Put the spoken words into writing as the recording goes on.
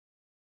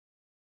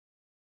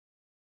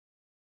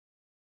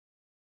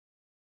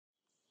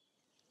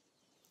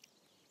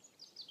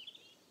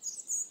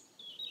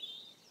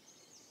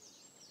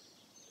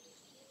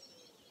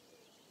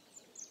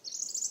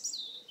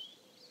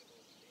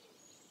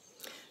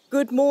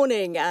Good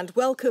morning and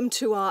welcome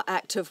to our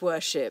act of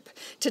worship.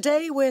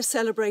 Today we're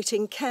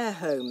celebrating care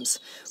homes.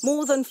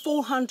 More than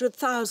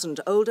 400,000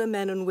 older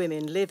men and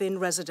women live in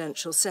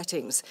residential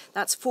settings.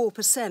 That's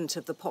 4%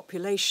 of the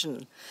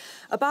population.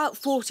 About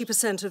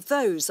 40% of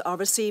those are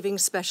receiving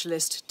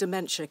specialist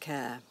dementia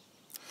care.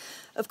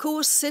 Of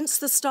course, since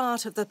the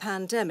start of the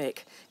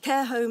pandemic,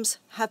 care homes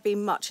have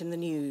been much in the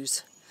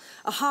news.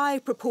 A high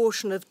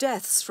proportion of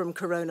deaths from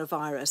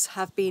coronavirus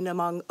have been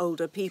among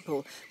older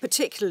people,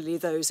 particularly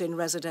those in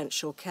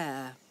residential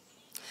care.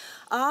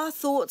 Our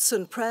thoughts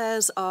and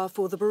prayers are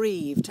for the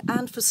bereaved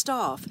and for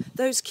staff,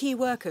 those key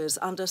workers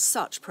under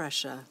such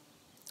pressure.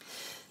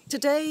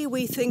 Today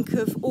we think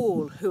of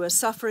all who are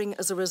suffering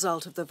as a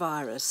result of the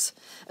virus,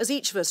 as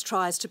each of us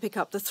tries to pick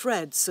up the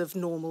threads of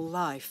normal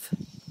life.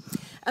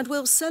 And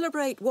we'll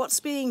celebrate what's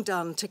being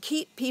done to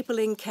keep people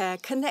in care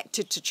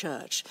connected to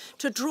church,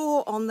 to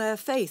draw on their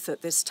faith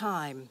at this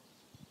time.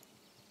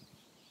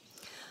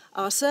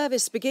 Our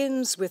service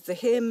begins with the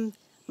hymn,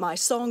 "My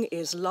Song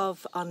is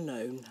Love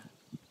Unknown."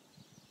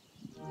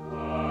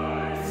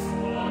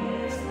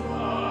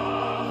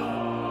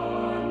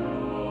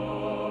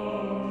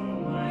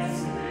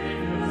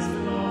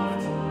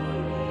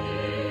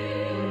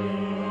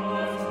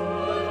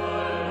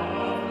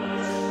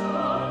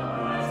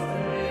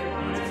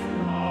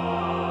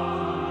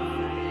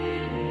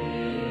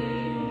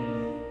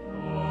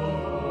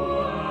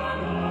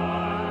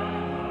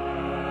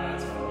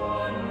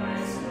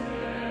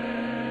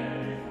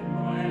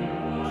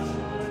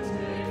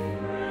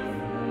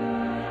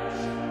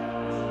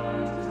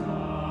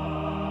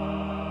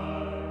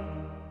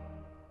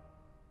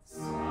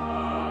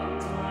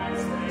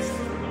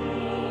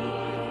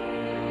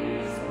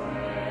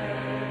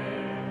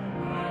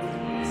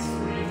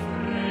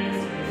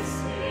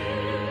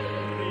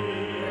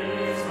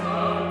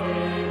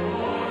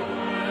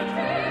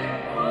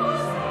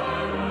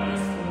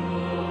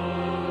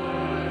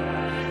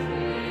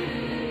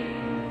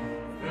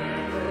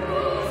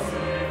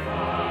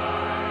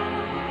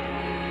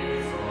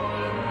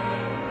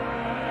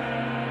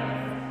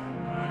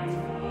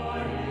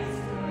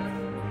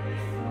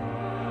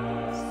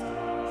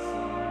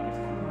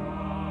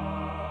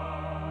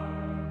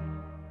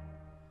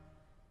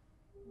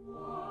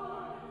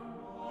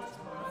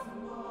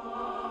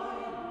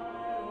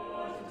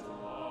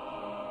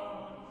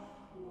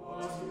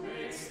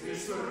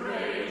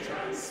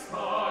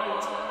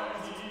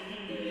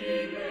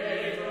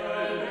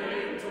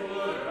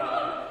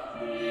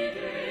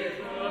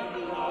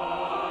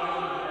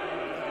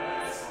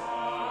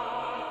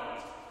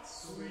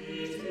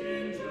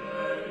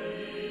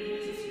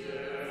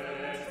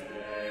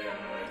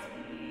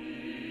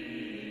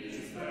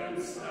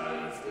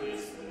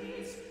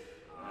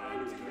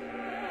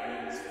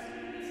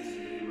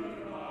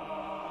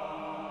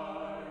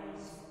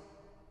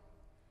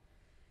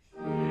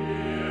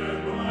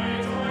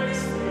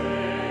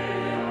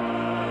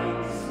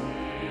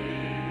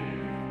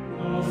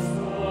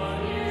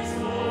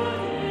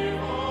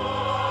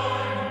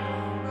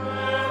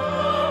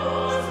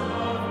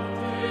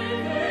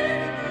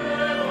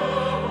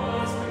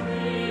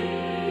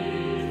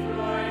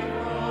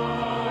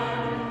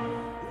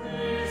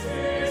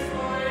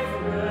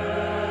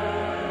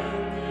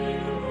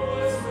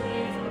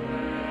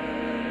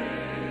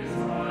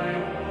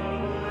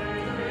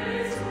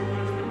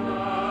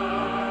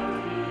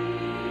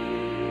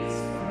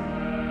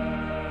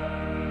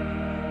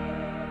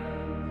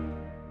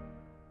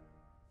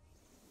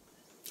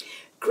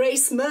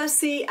 Grace,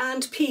 mercy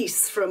and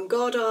peace from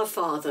God our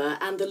Father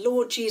and the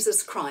Lord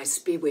Jesus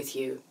Christ be with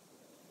you.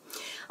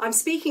 I'm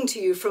speaking to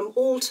you from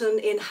Alton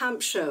in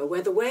Hampshire,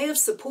 where the way of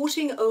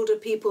supporting older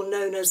people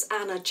known as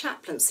Anna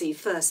Chaplaincy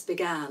first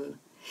began.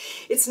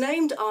 It's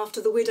named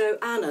after the widow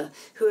Anna,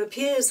 who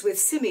appears with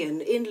Simeon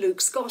in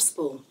Luke's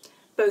Gospel,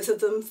 both of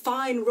them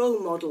fine role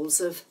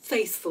models of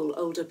faithful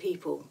older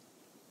people.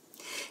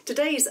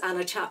 Today's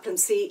Anna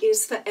Chaplaincy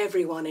is for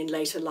everyone in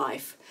later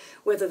life,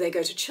 whether they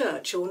go to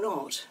church or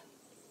not.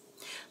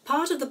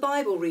 Part of the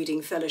Bible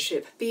Reading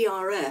Fellowship,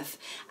 BRF,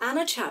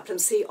 Anna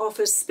Chaplaincy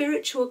offers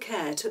spiritual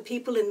care to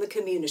people in the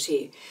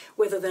community,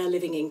 whether they're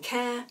living in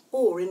care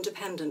or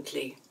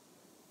independently.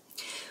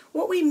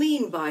 What we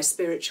mean by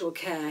spiritual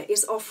care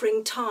is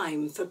offering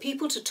time for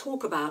people to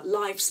talk about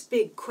life's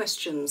big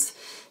questions,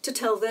 to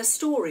tell their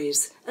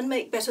stories and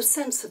make better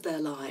sense of their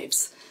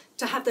lives,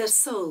 to have their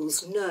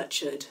souls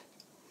nurtured.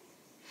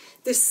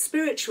 This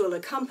spiritual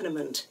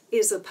accompaniment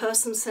is a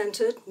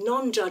person-centred,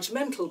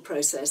 non-judgmental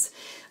process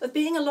of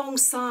being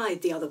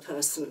alongside the other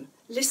person,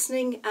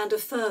 listening and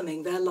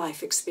affirming their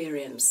life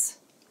experience.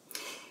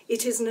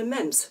 It is an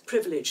immense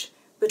privilege,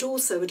 but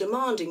also a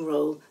demanding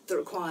role that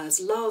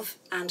requires love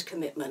and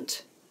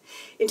commitment.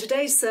 In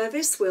today's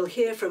service, we'll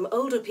hear from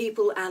older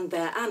people and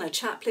their Anna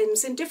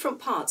chaplains in different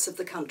parts of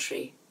the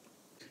country.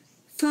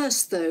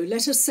 First, though,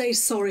 let us say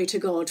sorry to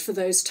God for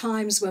those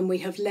times when we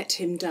have let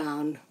him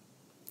down.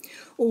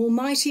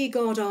 Almighty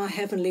God, our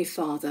Heavenly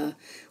Father,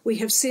 we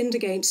have sinned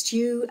against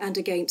you and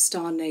against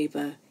our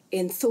neighbour,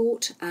 in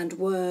thought and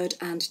word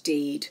and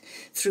deed,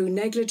 through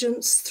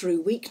negligence,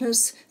 through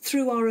weakness,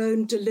 through our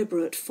own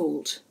deliberate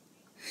fault.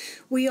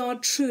 We are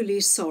truly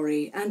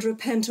sorry and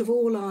repent of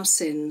all our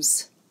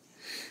sins.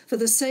 For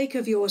the sake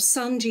of your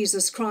Son,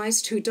 Jesus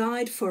Christ, who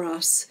died for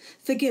us,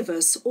 forgive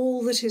us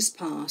all that is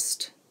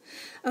past,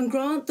 and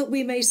grant that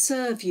we may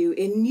serve you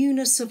in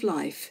newness of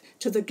life,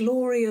 to the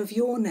glory of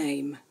your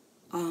name.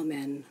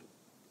 Amen.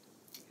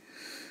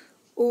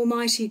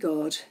 Almighty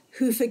God,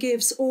 who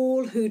forgives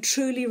all who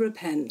truly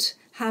repent,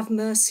 have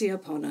mercy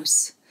upon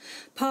us.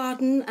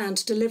 Pardon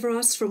and deliver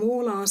us from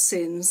all our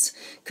sins,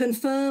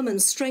 confirm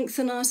and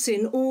strengthen us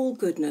in all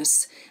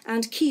goodness,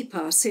 and keep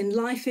us in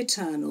life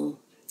eternal.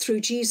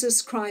 Through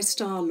Jesus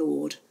Christ our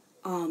Lord.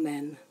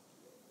 Amen.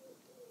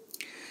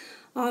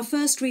 Our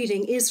first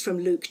reading is from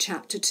Luke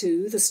chapter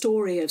 2, the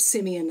story of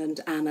Simeon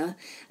and Anna,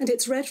 and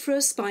it's read for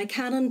us by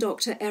Canon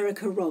Dr.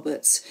 Erica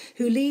Roberts,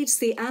 who leads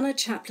the Anna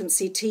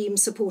Chaplaincy team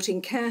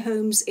supporting care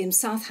homes in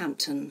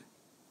Southampton.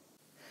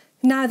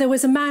 Now there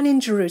was a man in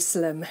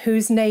Jerusalem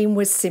whose name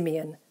was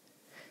Simeon.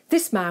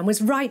 This man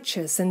was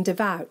righteous and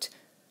devout,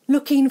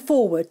 looking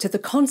forward to the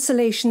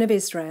consolation of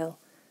Israel,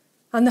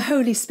 and the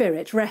Holy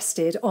Spirit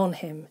rested on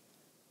him.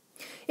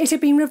 It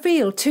had been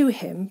revealed to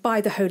him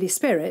by the Holy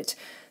Spirit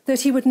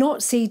that he would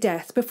not see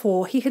death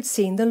before he had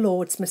seen the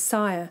Lord's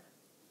Messiah.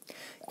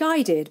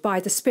 Guided by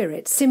the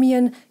Spirit,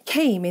 Simeon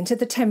came into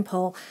the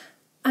temple,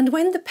 and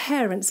when the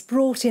parents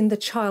brought in the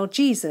child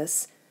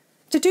Jesus,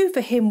 to do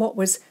for him what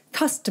was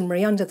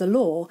customary under the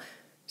law,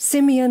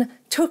 Simeon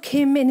took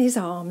him in his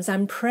arms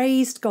and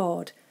praised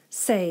God,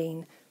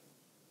 saying,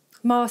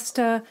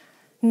 "Master,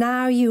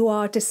 now you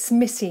are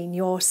dismissing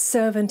your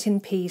servant in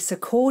peace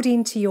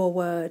according to your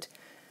word.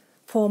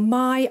 For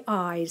my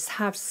eyes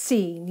have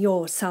seen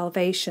your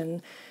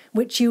salvation,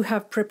 which you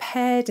have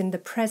prepared in the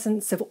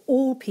presence of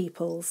all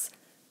peoples,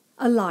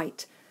 a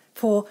light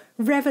for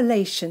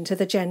revelation to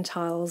the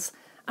Gentiles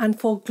and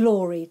for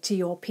glory to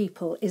your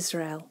people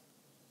Israel."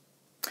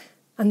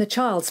 And the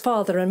child's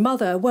father and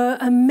mother were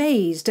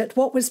amazed at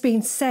what was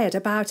being said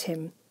about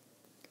him.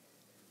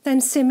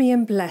 Then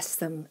Simeon blessed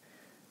them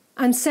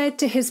and said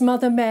to his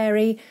mother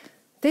Mary,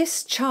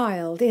 "This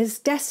child is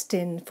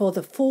destined for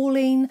the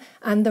falling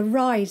and the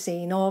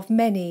rising of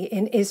many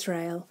in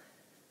Israel,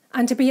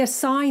 and to be a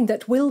sign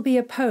that will be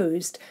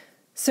opposed,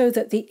 so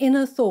that the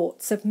inner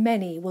thoughts of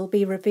many will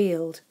be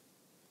revealed.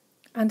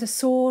 And a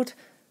sword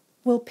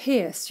will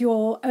pierce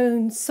your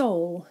own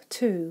soul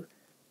too."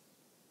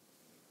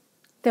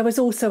 There was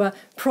also a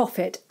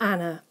prophet,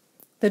 Anna,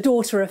 the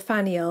daughter of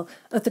Phanuel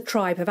of the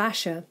tribe of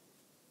Asher.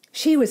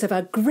 She was of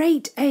a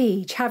great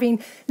age,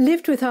 having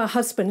lived with her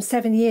husband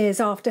 7 years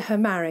after her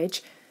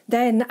marriage,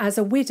 then as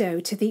a widow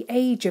to the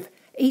age of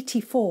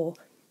 84.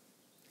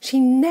 She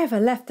never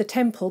left the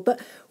temple,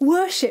 but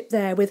worshipped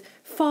there with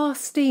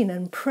fasting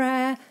and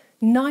prayer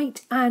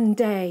night and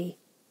day.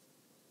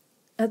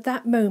 At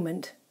that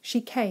moment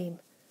she came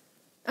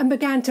and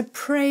began to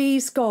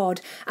praise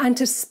God and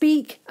to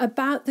speak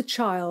about the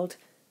child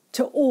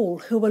to all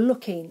who were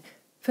looking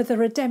for the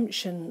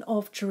redemption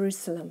of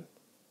Jerusalem.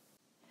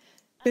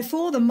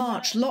 Before the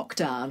March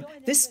lockdown,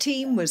 this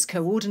team was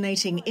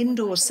coordinating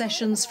indoor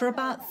sessions for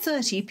about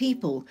 30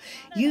 people,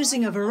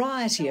 using a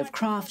variety of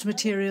craft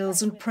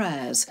materials and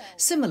prayers,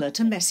 similar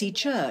to Messy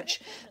Church,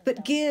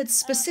 but geared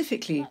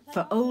specifically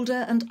for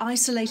older and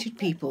isolated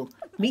people,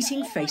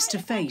 meeting face to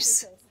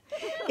face.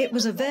 It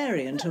was a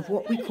variant of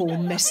what we call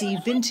Messy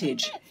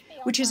Vintage,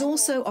 which is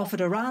also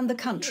offered around the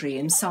country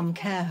in some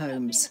care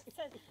homes.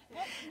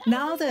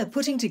 Now they're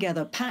putting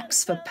together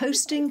packs for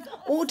posting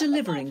or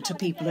delivering to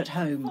people at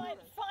home.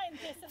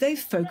 They've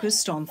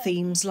focused on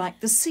themes like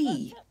the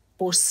sea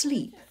or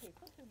sleep.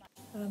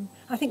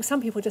 I think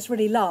some people just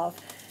really love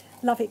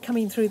it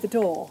coming through the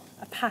door.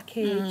 A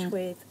package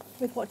with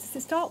what does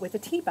it start with? A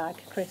tea bag,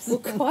 Chris? Well,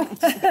 quite.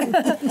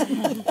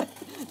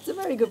 It's a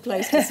very good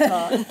place to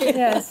start.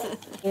 Yes.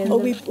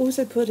 We've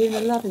also put in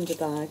a lavender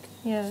bag.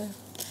 Yeah.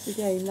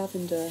 Again,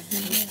 lavender.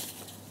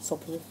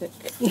 Soporific.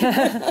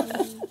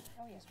 Yeah.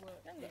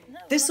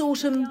 This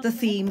autumn, the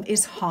theme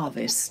is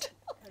Harvest.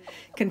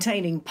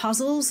 Containing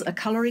puzzles, a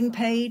colouring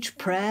page,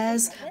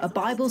 prayers, a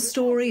Bible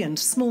story and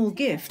small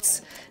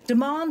gifts,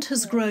 demand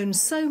has grown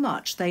so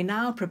much they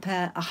now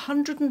prepare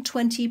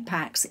 120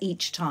 packs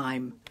each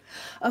time,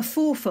 a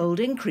fourfold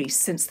increase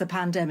since the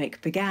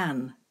pandemic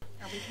began.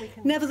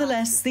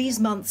 Nevertheless, these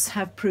months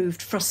have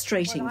proved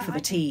frustrating for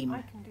the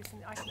team.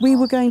 We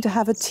were going to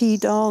have a tea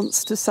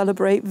dance to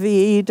celebrate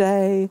VE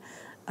Day,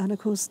 and of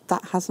course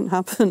that hasn't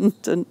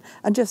happened,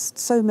 and just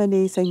so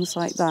many things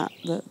like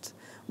that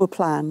were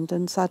planned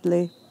and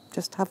sadly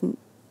just haven't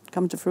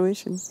come to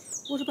fruition.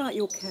 What about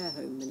your care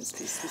home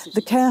ministry specifically?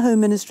 The care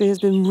home ministry has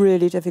been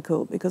really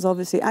difficult because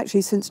obviously,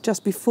 actually since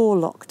just before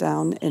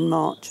lockdown in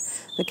March,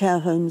 the care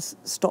homes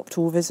stopped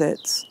all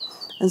visits,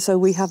 and so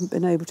we haven't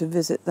been able to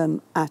visit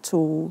them at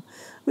all.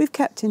 We've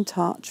kept in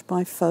touch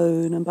by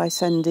phone and by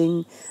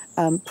sending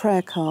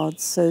prayer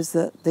cards so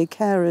that the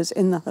carers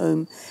in the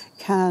home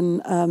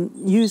can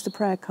use the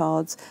prayer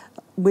cards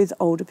with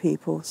older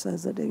people so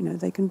that,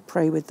 they can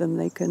pray with them,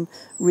 they can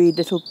read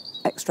little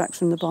extracts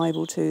from the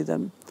Bible to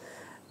them.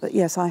 But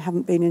yes, I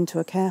haven't been into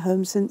a care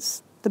home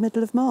since the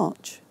middle of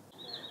March.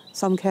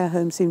 Some care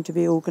homes seem to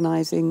be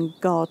organising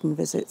garden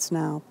visits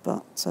now,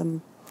 but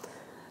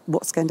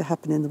what's going to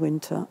happen in the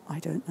winter, I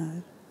don't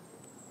know.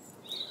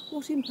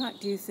 What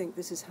impact do you think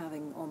this is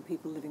having on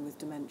people living with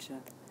dementia?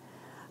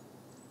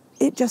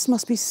 It just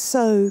must be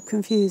so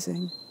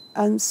confusing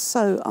and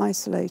so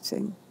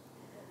isolating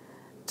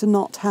to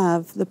not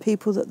have the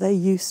people that they're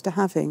used to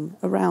having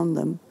around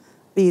them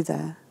be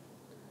there.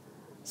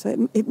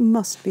 So it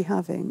must be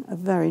having a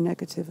very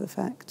negative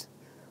effect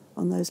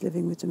on those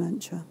living with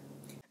dementia.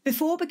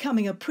 Before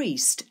becoming a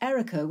priest,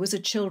 Erica was a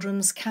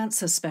children's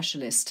cancer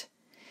specialist.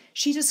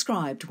 She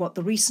described what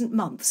the recent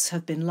months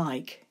have been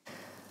like.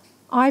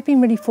 I've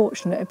been really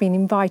fortunate. I've been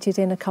invited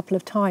in a couple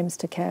of times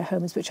to care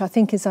homes, which I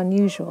think is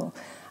unusual.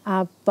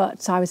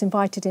 But I was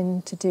invited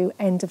in to do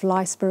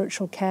end-of-life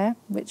spiritual care,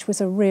 which was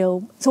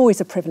it's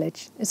always a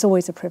privilege. It's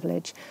always a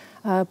privilege.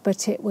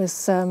 But it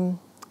was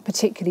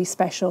particularly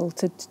special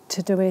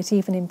to do it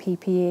even in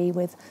PPE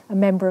with a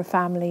member of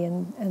family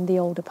and the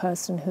older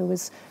person who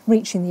was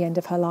reaching the end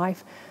of her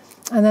life.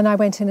 And then I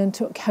went in and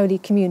took Holy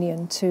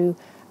Communion to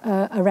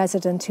a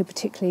resident who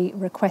particularly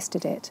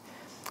requested it.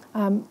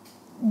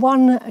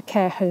 One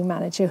care home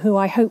manager, who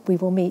I hope we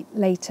will meet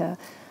later,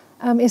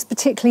 is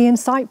particularly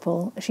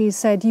insightful. She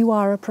said, "You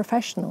are a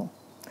professional.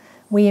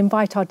 We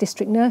invite our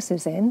district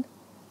nurses in,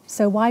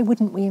 so why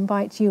wouldn't we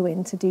invite you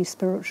in to do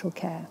spiritual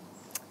care?"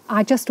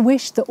 I just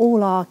wish that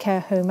all our care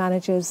home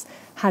managers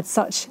had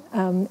such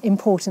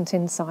important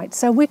insight.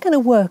 So we're going to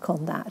work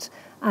on that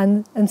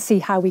and see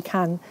how we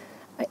can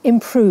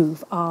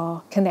improve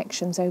our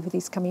connections over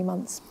these coming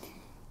months.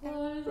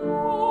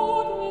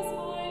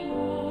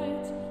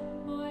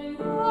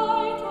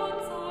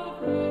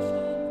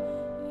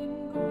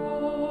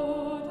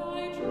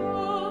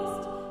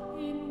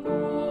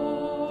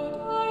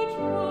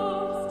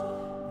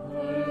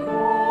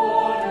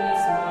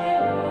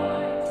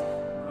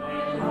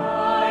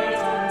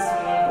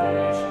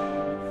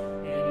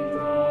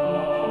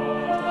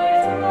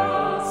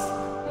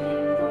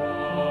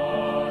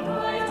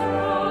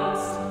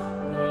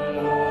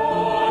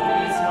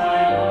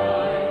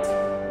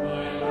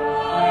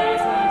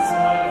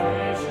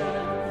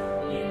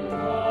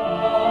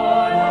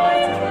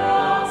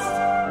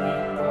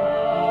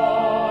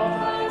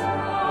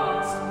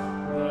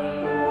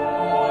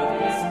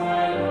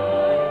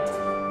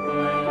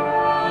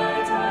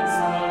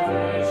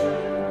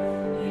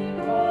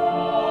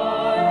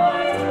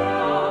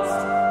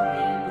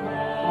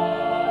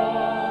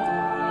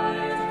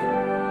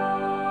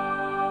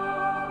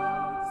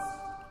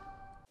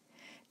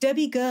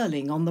 Debbie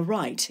Girling on the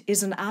right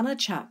is an Anna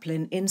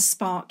Chaplain in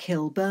Spark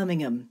Hill,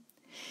 Birmingham.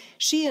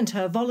 She and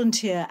her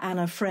volunteer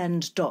Anna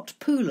friend Dot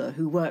Pooler,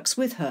 who works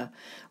with her,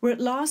 were at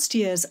last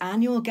year's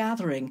annual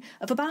gathering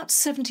of about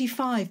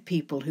 75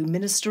 people who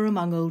minister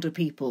among older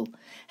people,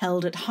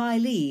 held at High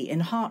Lee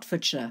in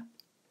Hertfordshire.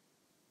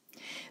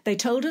 They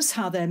told us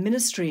how their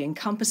ministry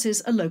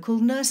encompasses a local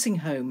nursing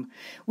home,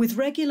 with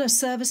regular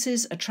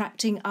services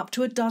attracting up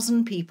to a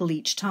dozen people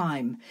each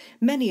time,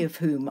 many of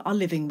whom are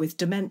living with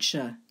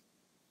dementia.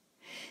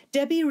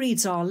 Debbie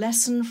reads our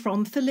lesson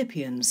from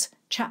Philippians,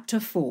 chapter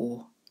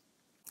 4.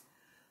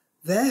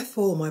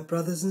 Therefore, my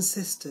brothers and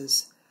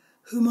sisters,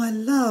 whom I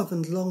love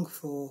and long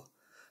for,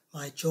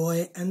 my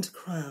joy and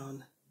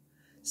crown,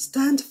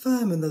 stand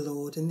firm in the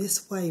Lord in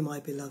this way, my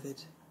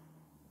beloved.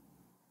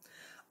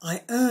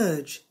 I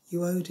urge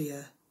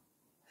Euodia,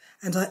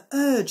 and I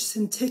urge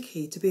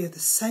Syntyche to be of the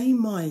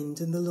same mind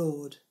in the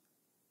Lord.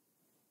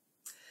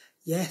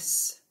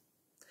 Yes,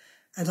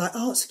 and I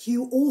ask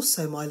you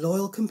also, my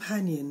loyal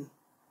companion,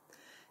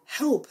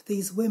 help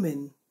these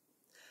women,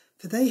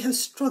 for they have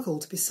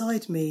struggled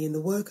beside me in the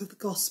work of the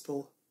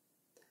gospel,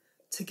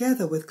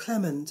 together with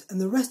Clement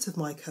and the rest of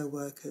my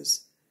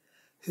co-workers,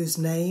 whose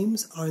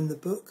names are in the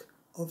book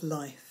of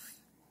life.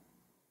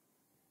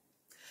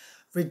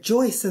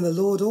 Rejoice in the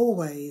Lord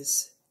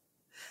always.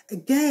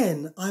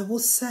 Again, I will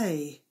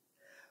say,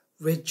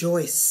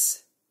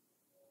 rejoice.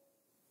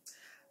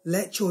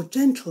 Let your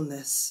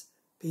gentleness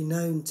be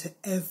known to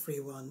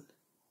everyone.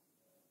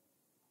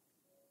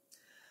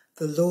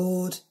 The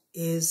Lord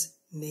is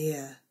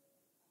near.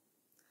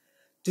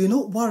 Do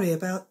not worry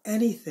about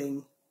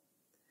anything,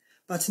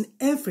 but in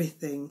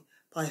everything,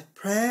 by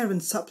prayer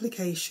and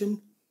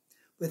supplication,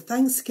 with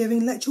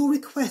thanksgiving, let your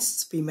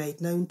requests be made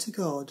known to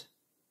God.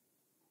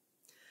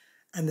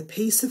 And the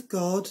peace of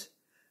God,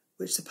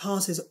 which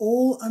surpasses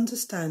all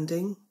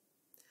understanding,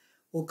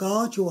 will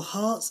guard your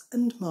hearts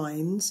and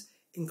minds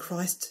in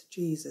Christ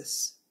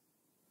Jesus.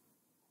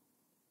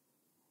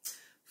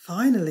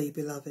 Finally,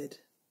 beloved,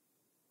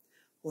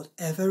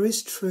 whatever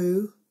is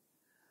true,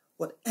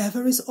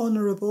 whatever is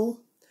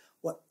honourable,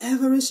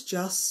 whatever is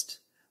just,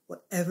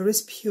 whatever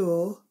is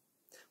pure,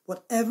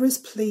 whatever is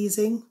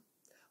pleasing,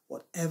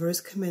 whatever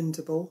is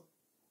commendable,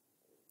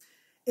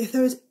 if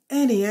there is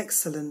any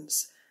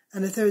excellence,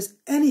 and if there is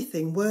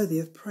anything worthy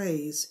of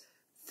praise,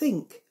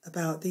 think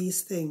about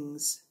these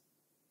things.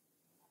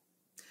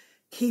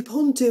 Keep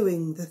on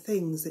doing the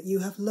things that you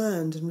have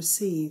learned and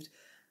received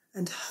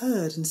and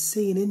heard and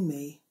seen in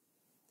me,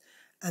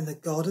 and the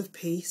God of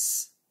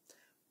peace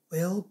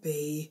will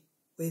be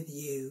with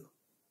you.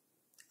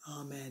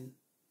 Amen.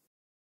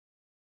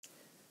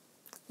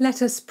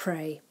 Let us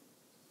pray.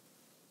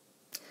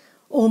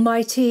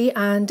 Almighty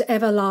and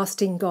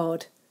everlasting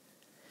God,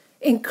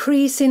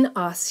 increase in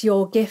us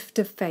your gift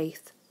of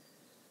faith,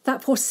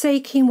 that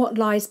forsaking what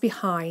lies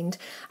behind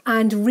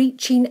and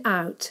reaching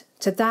out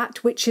to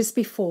that which is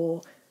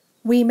before,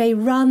 we may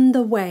run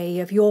the way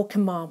of your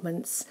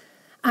commandments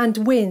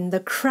and win the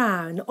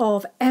crown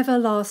of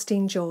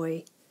everlasting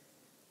joy.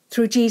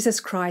 Through Jesus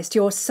Christ,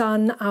 your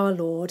Son, our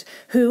Lord,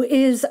 who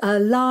is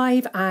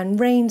alive and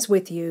reigns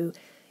with you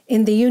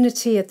in the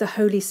unity of the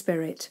Holy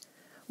Spirit,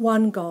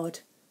 one God,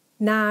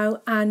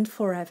 now and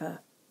forever.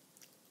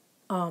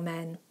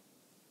 Amen.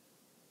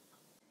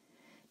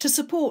 To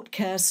support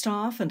care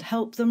staff and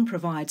help them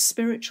provide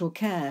spiritual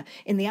care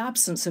in the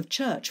absence of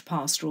church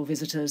pastoral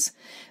visitors,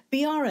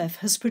 BRF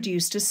has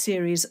produced a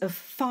series of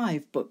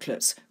 5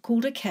 booklets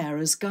called A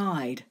Carer's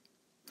Guide.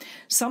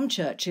 Some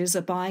churches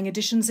are buying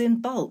editions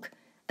in bulk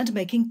and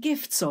making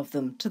gifts of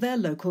them to their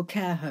local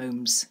care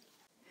homes.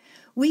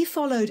 We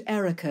followed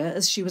Erica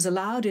as she was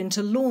allowed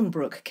into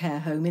Lawnbrook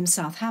Care Home in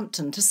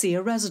Southampton to see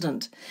a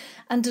resident,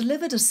 and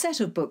delivered a set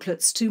of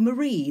booklets to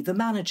Marie, the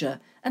manager,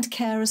 and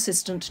care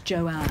assistant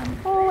Joanne.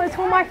 Oh, it's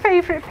one of my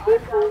favourite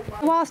people.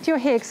 Whilst you're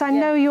here, because I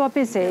know you are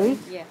busy,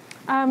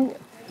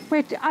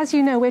 as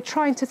you know, we're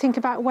trying to think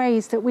about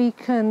ways that we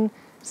can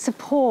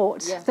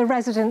support the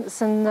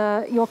residents and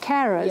your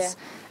carers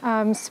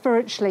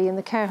spiritually in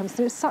the care homes.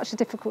 It's such a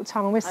difficult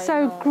time, and we're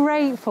so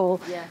grateful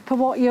for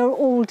what you're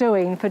all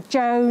doing, for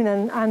Joan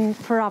and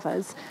for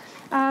others.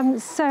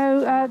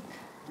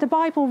 The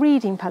Bible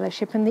Reading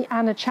Fellowship and the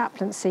Anna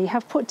Chaplaincy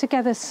have put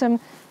together some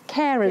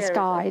carers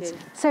guides.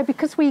 So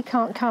because we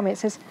can't come, it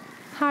says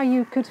how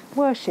you could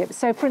worship.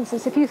 So for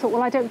instance, if you thought,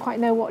 well, I don't quite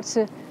know what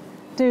to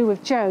do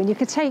with Joan, you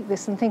could take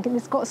this and think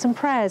it's got some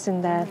prayers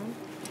in there.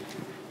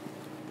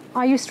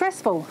 Are you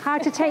stressful? How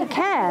to take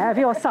care of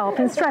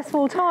yourself in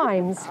stressful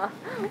times.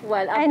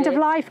 End of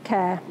life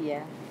care.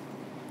 Yeah.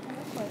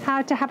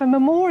 How to have a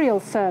memorial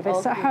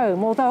service at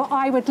home, although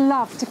I would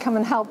love to come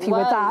and help you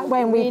with that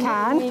when we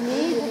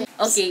can.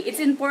 Okay, it's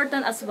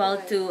important as well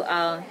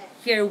to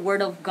hear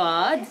Word of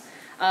God,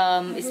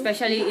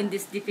 especially in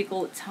this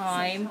difficult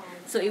time.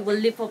 So it will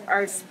lift up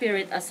our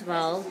spirit as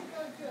well.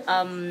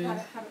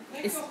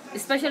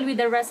 Especially with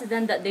the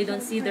resident that they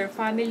don't see their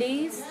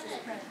families.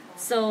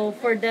 So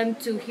for them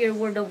to hear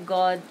Word of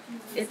God,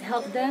 it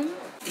helped them.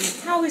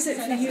 How is it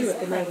for you at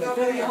the moment?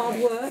 Very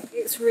hard work?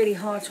 It's really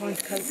hard trying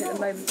to cope at the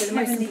moment, but the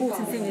most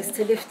important thing is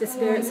to lift the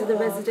spirits of the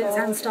residents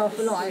and staff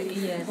alike.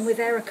 Yes. And with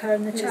Erica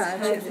and the church,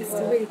 it's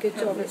a really good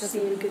job. It does a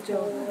really good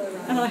job.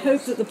 And I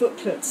hope that the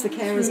booklets, the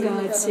Carer's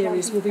Guide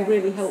series, will be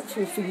really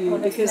helpful for you,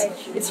 because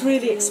it's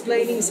really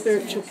explaining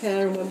spiritual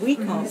care, and when we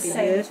can't be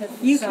here,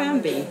 you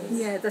can be.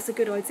 Yeah, that's a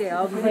good idea.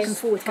 I'm looking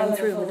forward to going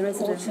through it with the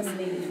residents.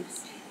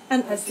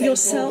 And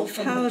yourself,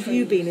 how have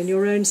you been in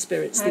your own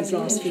spirits these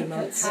last few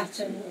months?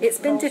 It's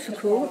been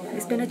difficult,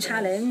 it's been a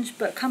challenge,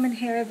 but coming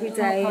here every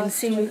day and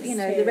seeing,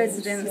 the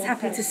residents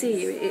happy to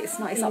see you, it's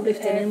nice, it's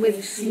uplifting, and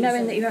with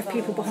knowing that you have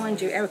people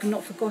behind you, Erica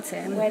not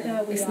forgotten,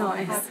 it's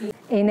nice.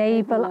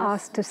 Enable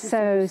us to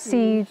sow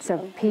seeds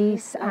of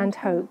peace and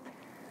hope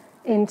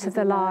into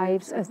the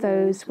lives of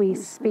those we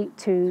speak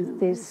to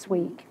this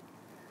week.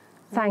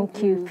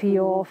 Thank you for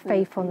your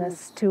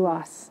faithfulness to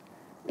us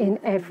in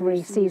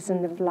every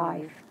season of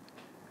life.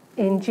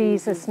 In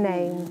Jesus'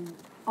 name,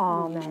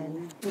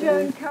 amen.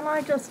 Joan, can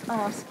I just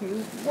ask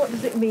you, what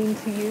does it mean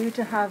to you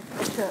to have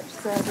a church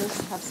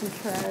service, have some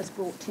prayers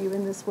brought to you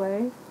in this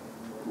way?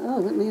 Oh,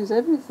 that means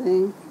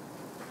everything.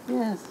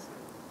 Yes.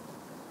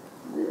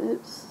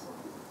 It's,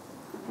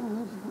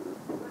 I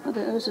don't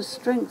know, it's a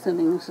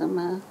strengthening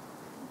somehow.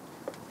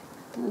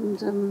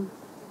 And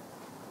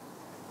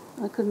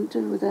I couldn't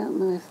do without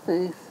my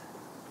faith.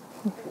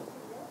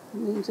 It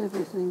means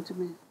everything to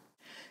me.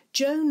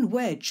 Joan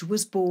Wedge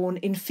was born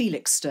in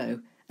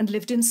Felixstowe and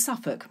lived in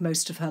Suffolk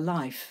most of her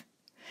life.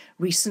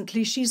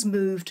 Recently she's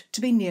moved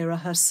to be nearer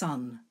her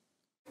son.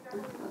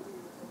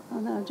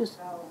 And I just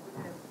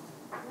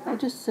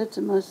said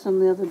to my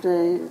son the other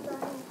day,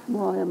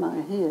 why am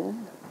I here?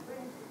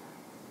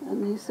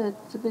 And he said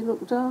to be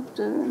looked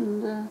after,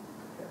 and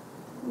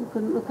you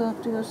couldn't look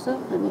after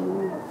yourself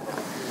anymore.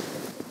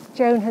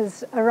 Joan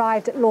has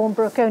arrived at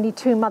Lawnbrook only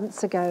 2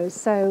 months ago,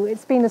 so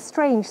it's been a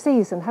strange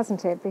season,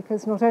 hasn't it?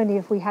 Because not only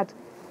have we had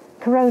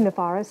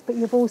coronavirus, but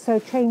you've also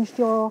changed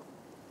your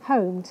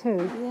home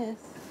too. Yes,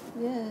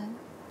 yeah.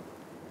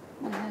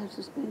 My house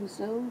has been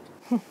sold.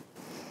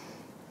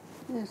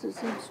 Yes, it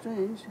seems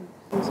strange.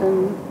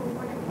 And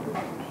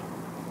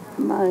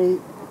my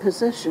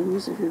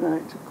possessions, if you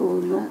like to call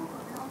them that,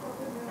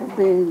 have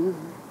been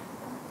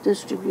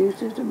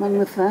distributed among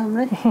the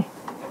family.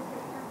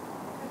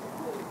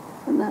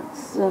 And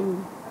that's a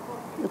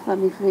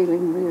funny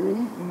feeling,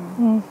 really.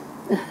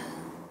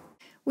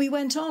 We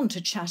went on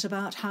to chat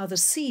about how the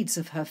seeds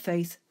of her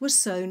faith were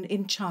sown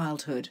in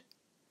childhood.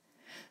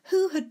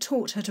 who had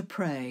taught her to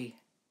pray?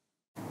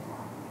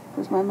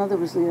 Because my mother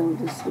was the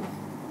oldest of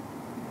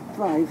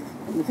 5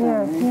 in the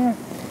family. Yeah.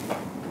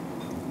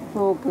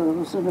 4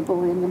 girls and a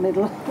boy in the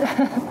middle.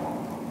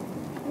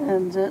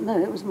 And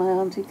no, it was my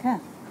Auntie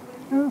Kath.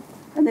 Oh.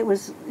 And it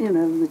was, you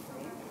know,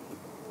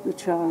 the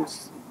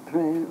child's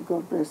prayer,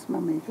 God bless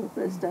Mummy, God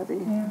bless Daddy.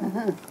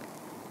 Yeah.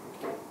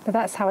 But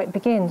that's how it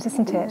begins,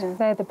 isn't it? Yeah.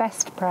 They're the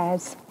best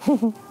prayers.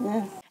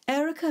 Yeah.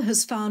 Erica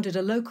has founded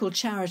a local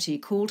charity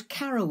called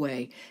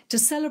Caraway to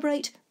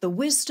celebrate the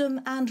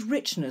wisdom and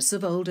richness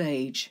of old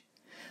age,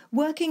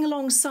 working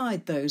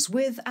alongside those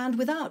with and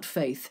without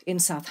faith in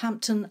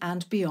Southampton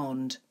and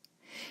beyond.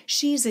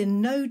 She's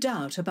in no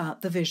doubt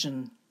about the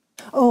vision.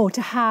 Oh,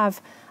 to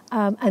have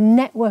a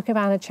network of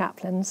Anna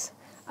Chaplains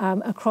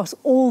across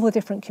all the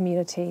different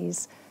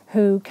communities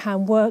who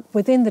can work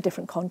within the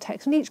different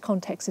contexts, and each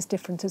context is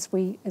different as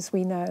we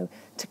know,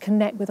 to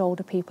connect with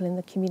older people in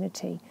the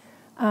community,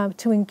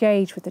 to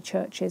engage with the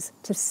churches,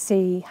 to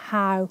see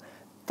how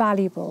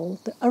valuable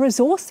a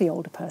resource the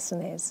older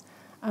person is.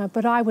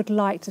 But I would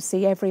like to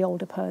see every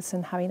older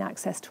person having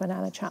access to an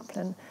Anna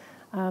Chaplain,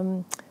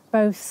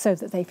 both so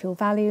that they feel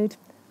valued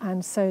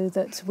and so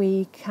that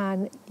we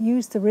can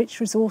use the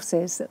rich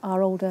resources that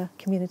our older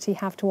community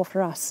have to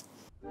offer us.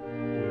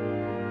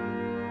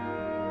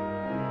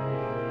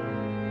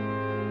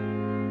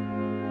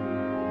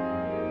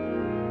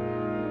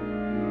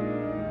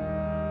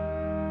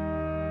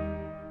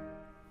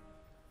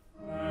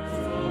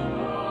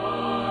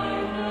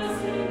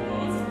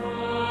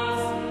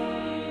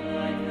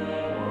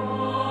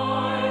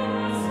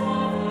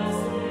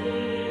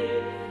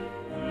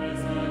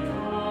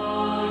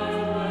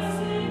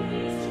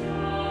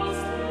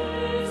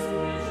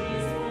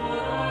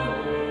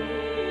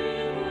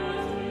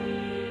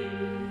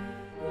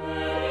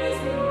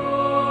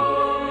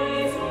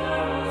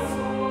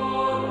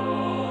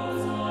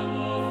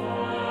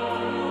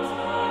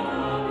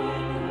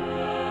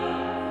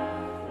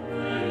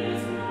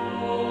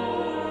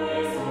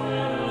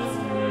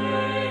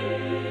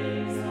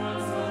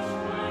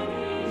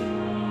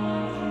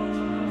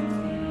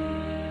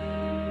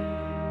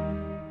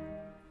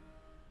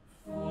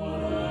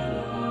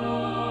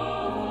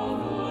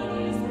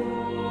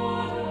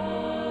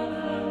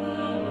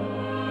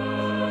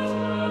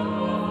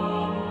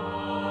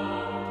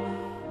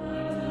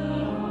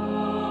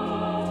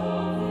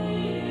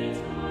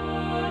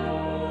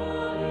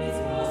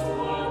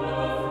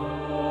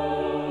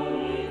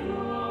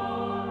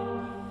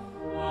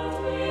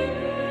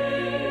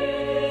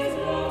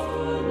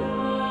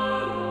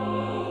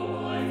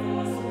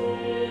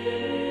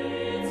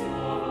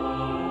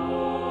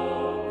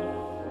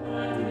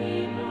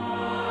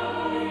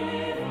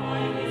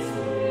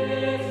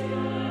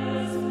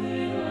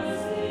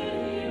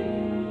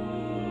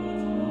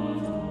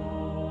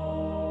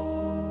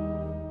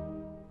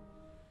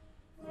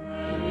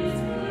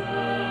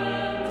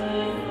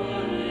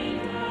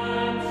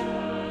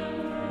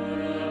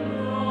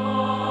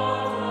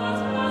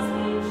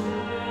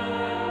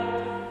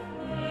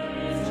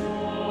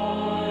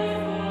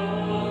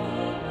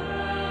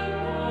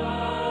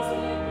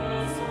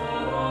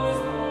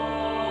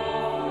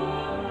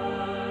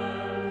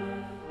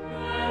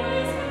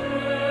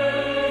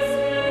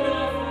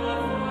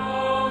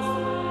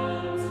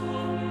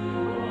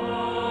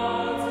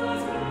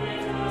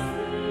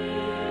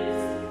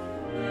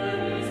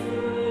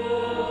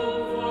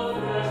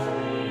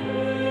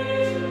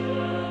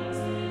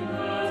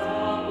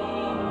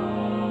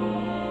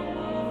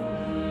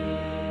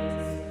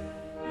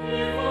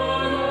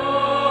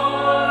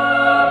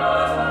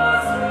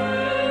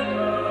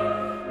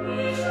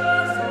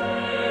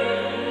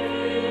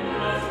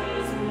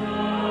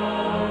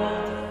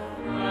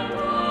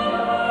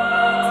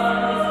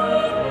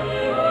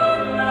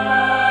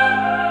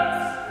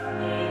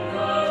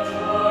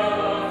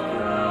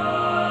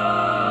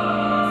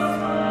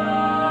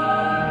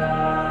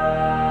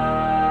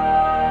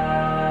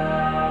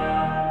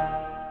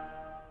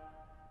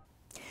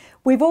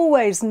 We've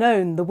always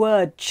known the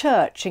word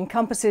church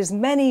encompasses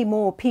many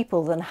more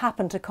people than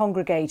happen to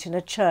congregate in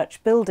a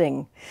church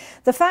building.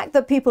 The fact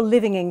that people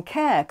living in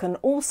care can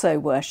also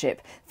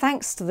worship,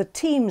 thanks to the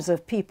teams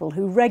of people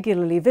who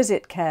regularly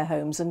visit care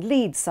homes and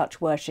lead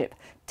such worship,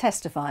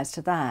 testifies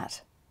to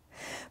that.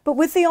 But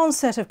with the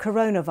onset of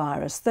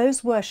coronavirus,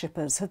 those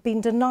worshippers have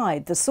been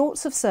denied the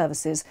sorts of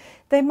services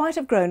they might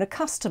have grown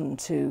accustomed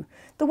to,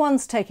 the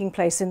ones taking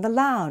place in the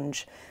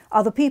lounge,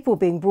 other people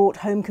being brought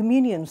home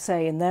communion,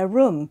 say, in their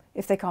room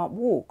if they can't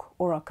walk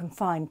or are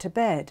confined to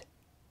bed.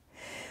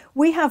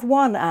 We have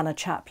one Anna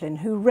Chaplain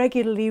who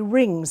regularly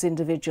rings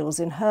individuals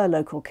in her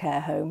local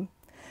care home.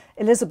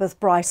 Elizabeth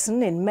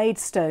Bryson in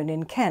Maidstone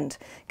in Kent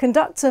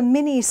conducts a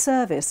mini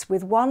service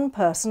with one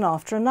person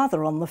after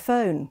another on the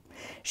phone.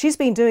 She's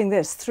been doing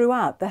this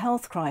throughout the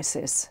health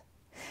crisis.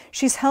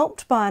 She's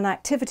helped by an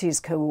activities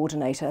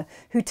coordinator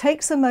who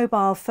takes a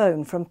mobile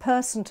phone from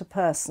person to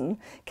person,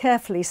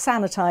 carefully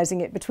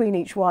sanitising it between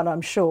each one,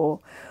 I'm sure,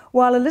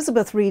 while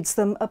Elizabeth reads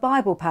them a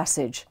Bible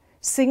passage,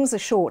 sings a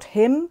short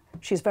hymn,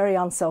 she's very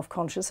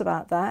unself-conscious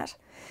about that,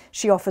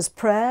 She offers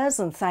prayers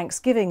and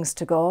thanksgivings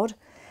to God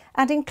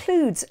and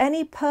includes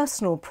any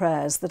personal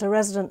prayers that a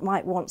resident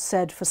might want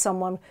said for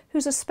someone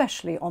who's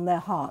especially on their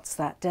hearts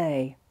that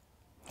day.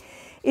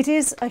 It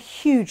is a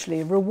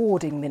hugely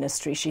rewarding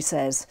ministry, she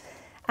says,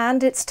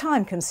 and it's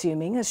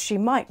time-consuming as she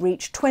might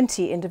reach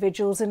 20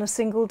 individuals in a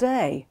single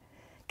day,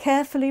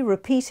 carefully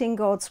repeating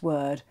God's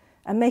word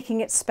and making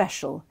it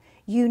special,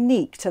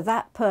 unique to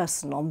that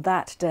person on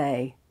that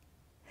day.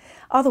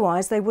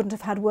 Otherwise, they wouldn't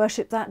have had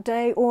worship that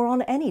day or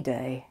on any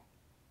day.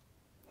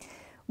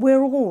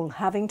 We're all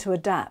having to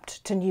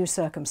adapt to new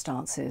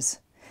circumstances,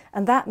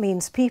 and that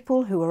means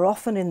people who are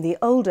often in the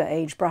older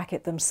age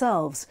bracket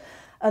themselves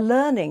are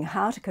learning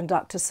how to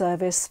conduct a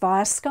service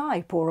via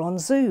Skype or on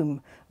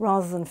Zoom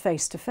rather than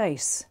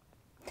face-to-face.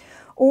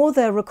 Or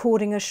they're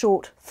recording a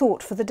short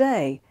thought for the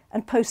day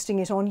and posting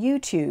it on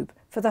YouTube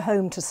for the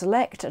home to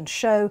select and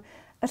show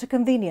at a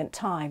convenient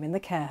time in the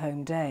care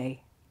home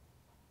day.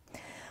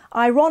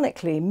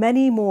 Ironically,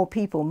 many more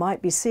people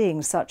might be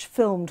seeing such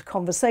filmed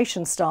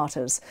conversation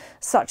starters,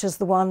 such as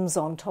the ones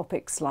on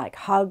topics like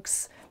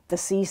hugs, the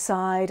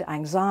seaside,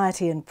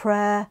 anxiety and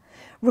prayer,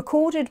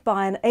 recorded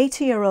by an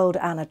 80-year-old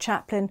Anna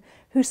Chaplain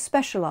who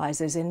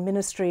specialises in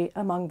ministry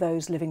among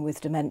those living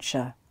with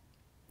dementia.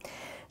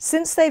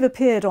 Since they've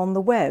appeared on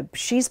the web,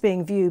 she's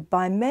being viewed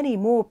by many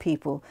more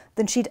people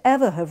than she'd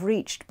ever have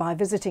reached by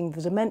visiting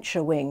the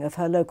dementia wing of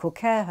her local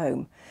care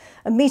home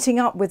and meeting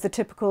up with the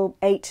typical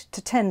 8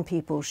 to 10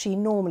 people she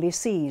normally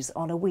sees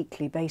on a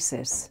weekly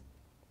basis.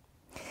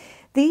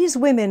 These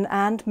women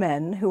and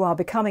men who are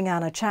becoming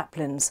Anna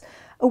Chaplains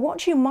are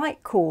what you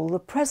might call the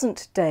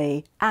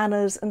present-day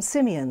Annas and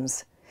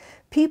Simeons,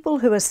 people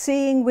who are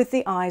seeing with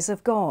the eyes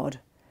of God,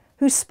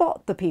 who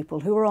spot the people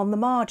who are on the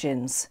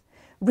margins,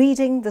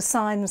 reading the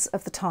signs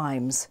of the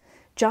times,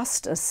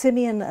 just as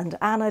Simeon and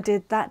Anna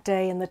did that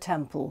day in the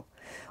temple,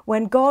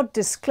 when God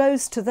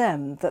disclosed to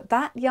them that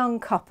that young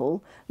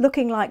couple,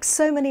 looking like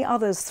so many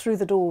others through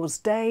the doors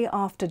day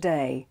after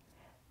day,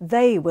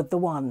 they were the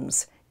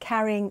ones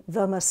carrying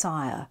the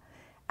Messiah,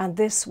 and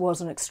this was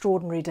an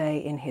extraordinary day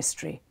in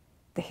history,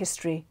 the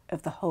history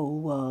of the whole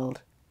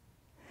world.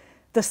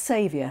 The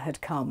Saviour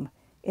had come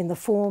in the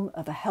form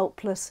of a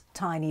helpless,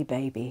 tiny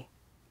baby.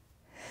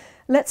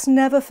 Let's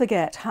never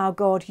forget how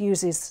God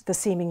uses the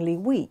seemingly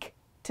weak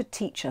to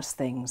teach us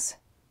things.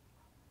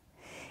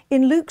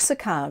 In Luke's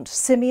account,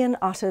 Simeon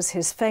utters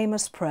his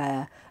famous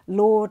prayer,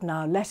 "Lord,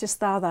 now lettest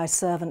thou thy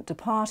servant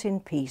depart in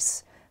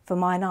peace, for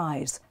mine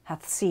eyes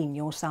hath seen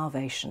your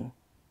salvation."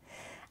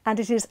 And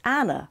it is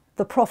Anna,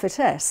 the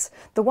prophetess,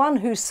 the one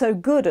who's so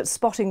good at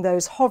spotting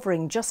those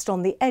hovering just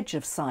on the edge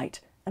of sight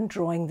and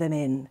drawing them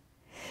in.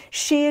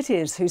 She it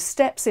is who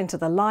steps into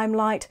the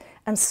limelight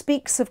and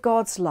speaks of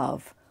God's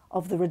love,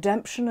 of the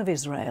redemption of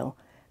Israel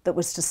that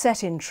was to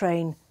set in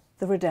train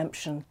the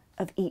redemption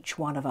of each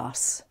one of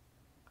us.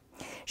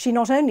 She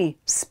not only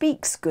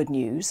speaks good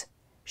news,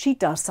 she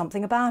does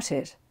something about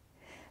it.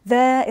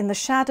 There in the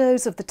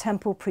shadows of the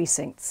temple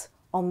precincts,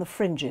 on the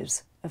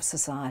fringes of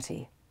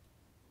society.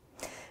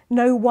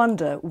 No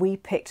wonder we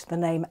picked the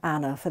name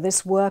Anna for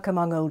this work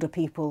among older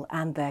people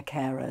and their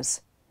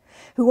carers,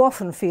 who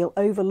often feel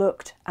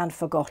overlooked and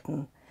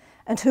forgotten,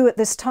 and who at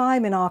this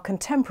time in our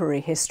contemporary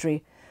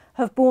history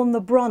have borne the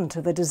brunt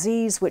of a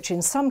disease which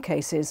in some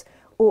cases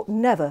ought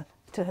never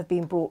to have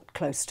been brought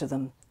close to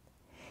them.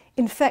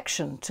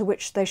 Infection to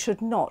which they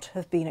should not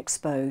have been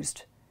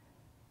exposed.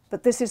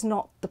 But this is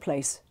not the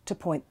place to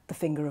point the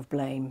finger of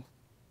blame.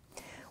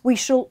 We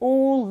shall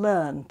all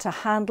learn to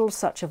handle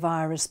such a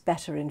virus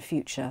better in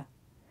future.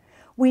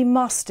 We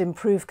must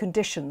improve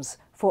conditions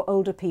for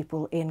older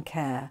people in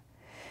care,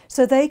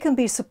 so they can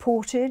be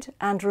supported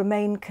and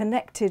remain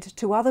connected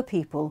to other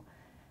people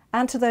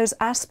and to those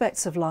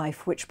aspects of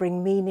life which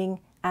bring meaning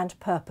and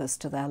purpose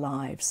to their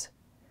lives.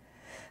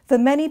 For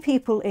many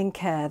people in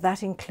care,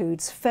 that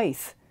includes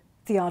faith,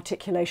 the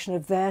articulation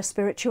of their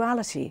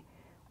spirituality,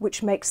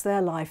 which makes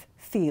their life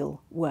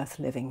feel worth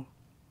living.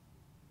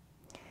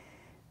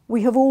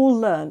 We have all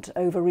learnt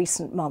over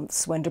recent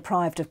months, when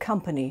deprived of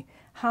company,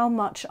 how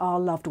much our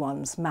loved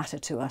ones matter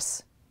to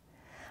us.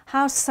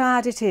 How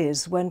sad it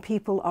is when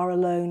people are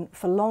alone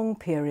for long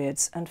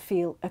periods and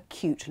feel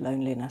acute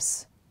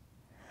loneliness.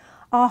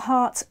 Our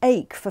hearts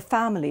ache for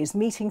families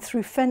meeting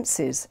through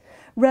fences,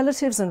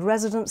 relatives and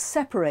residents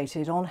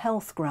separated on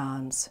health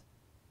grounds.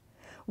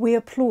 We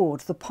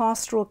applaud the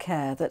pastoral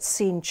care that's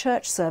seen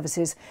church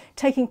services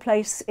taking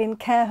place in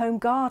care home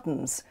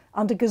gardens,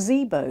 under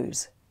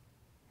gazebos.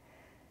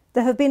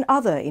 There have been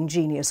other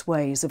ingenious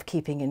ways of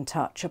keeping in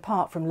touch,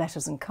 apart from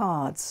letters and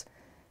cards.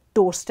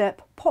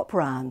 Doorstep pop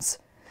rounds.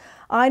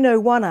 I know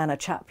one Anna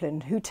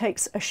Chaplain who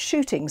takes a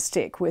shooting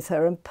stick with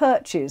her and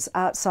perches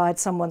outside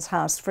someone's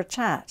house for a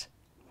chat.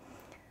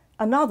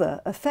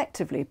 Another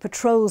effectively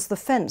patrols the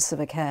fence of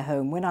a care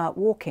home when out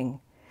walking,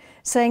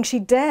 saying she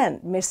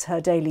daren't miss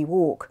her daily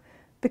walk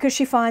because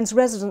she finds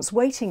residents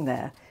waiting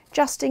there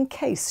just in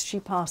case she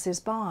passes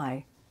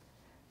by.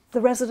 The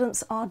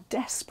residents are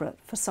desperate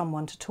for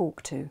someone to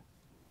talk to.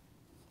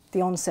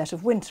 The onset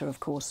of winter,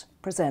 of course,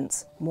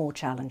 presents more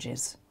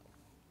challenges.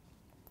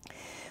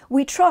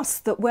 We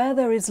trust that where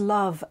there is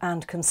love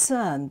and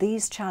concern,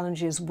 these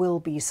challenges will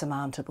be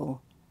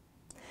surmountable.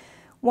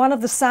 One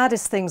of the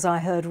saddest things I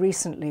heard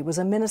recently was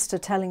a minister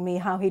telling me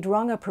how he'd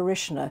rung a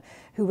parishioner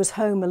who was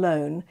home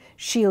alone,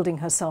 shielding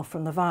herself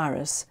from the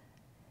virus,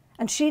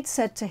 and she'd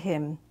said to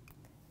him,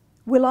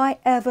 "Will I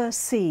ever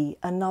see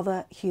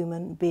another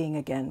human being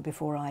again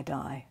before I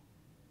die?"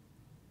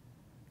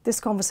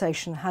 This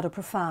conversation had a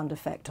profound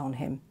effect on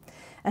him,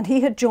 and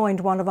he had joined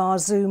one of our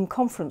Zoom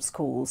conference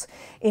calls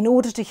in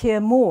order to hear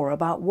more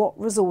about what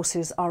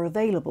resources are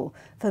available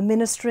for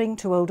ministering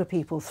to older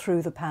people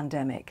through the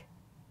pandemic.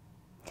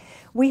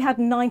 We had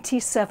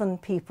 97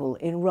 people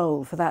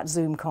enroll for that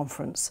Zoom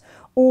conference,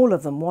 all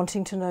of them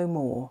wanting to know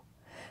more.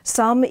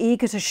 Some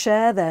eager to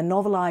share their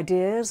novel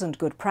ideas and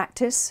good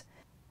practice.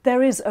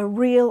 There is a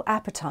real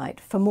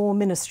appetite for more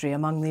ministry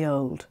among the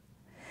old,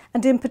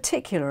 and in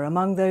particular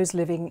among those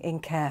living in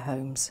care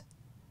homes.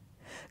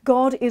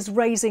 God is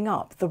raising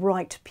up the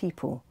right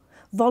people,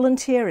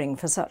 volunteering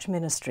for such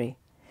ministry,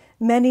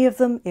 many of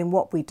them in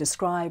what we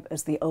describe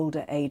as the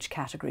older age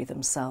category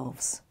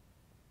themselves.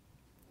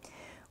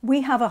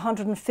 We have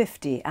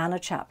 150 Anna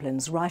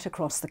Chaplains right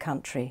across the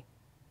country,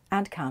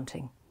 and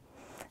counting.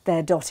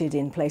 They're dotted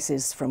in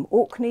places from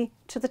Orkney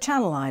to the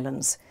Channel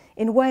Islands,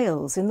 in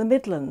Wales, in the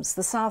Midlands,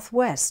 the South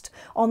West,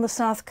 on the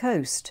South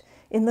Coast,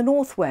 in the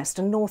North West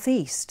and North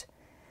East.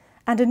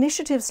 And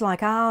initiatives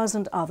like ours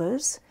and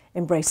others,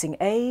 Embracing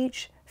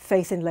Age,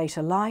 Faith in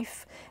Later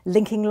Life,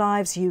 Linking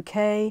Lives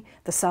UK,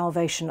 the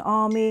Salvation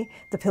Army,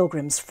 the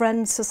Pilgrim's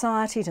Friends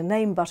Society, to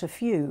name but a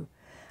few,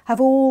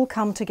 have all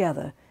come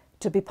together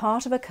to be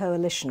part of a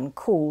coalition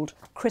called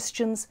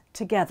Christians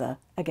Together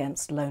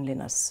Against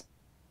Loneliness.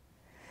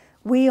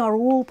 We are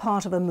all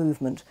part of a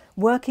movement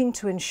working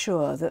to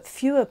ensure that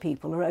fewer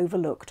people are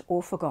overlooked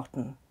or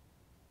forgotten.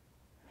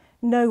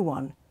 No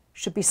one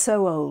should be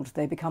so old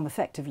they become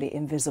effectively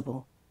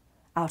invisible,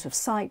 out of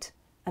sight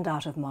and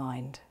out of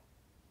mind.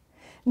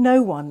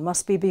 No one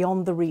must be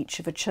beyond the reach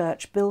of a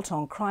church built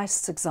on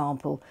Christ's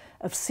example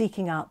of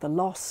seeking out the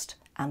lost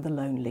and the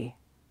lonely.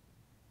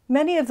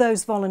 Many of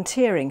those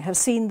volunteering have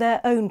seen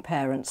their own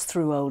parents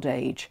through old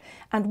age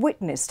and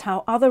witnessed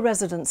how other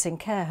residents in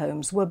care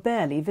homes were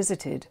barely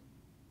visited.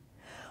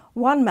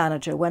 One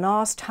manager, when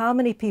asked how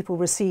many people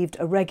received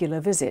a regular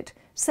visit,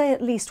 say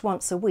at least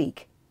once a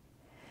week,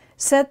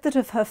 said that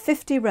of her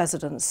 50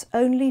 residents,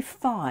 only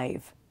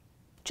 5,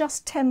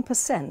 just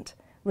 10%,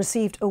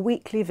 received a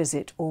weekly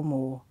visit or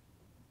more.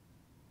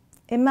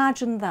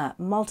 Imagine that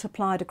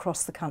multiplied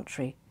across the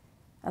country,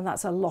 and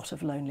that's a lot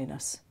of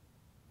loneliness.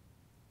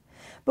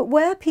 But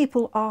where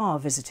people are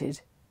visited,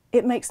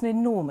 it makes an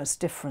enormous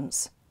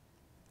difference.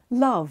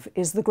 Love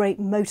is the great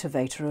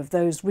motivator of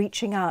those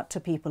reaching out to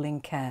people in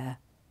care.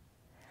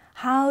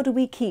 How do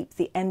we keep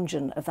the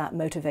engine of that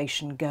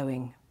motivation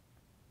going?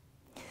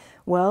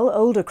 Well,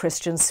 older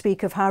Christians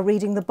speak of how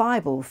reading the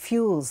Bible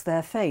fuels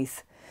their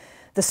faith.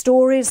 The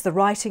stories, the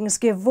writings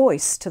give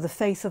voice to the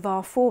faith of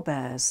our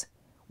forebears.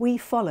 We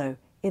follow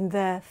in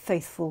their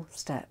faithful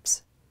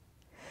steps.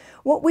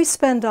 What we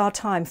spend our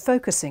time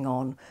focusing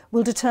on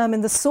will determine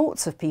the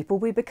sorts of people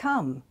we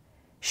become,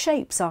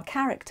 shapes our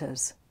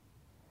characters.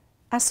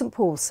 As St.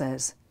 Paul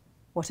says,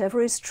 whatever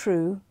is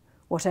true,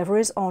 whatever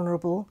is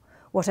honourable,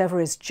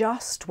 whatever is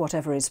just,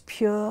 whatever is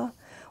pure,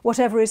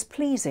 whatever is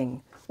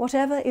pleasing,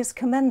 whatever is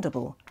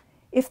commendable,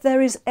 if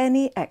there is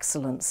any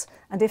excellence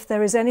and if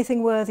there is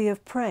anything worthy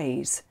of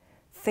praise,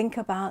 think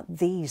about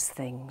these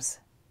things.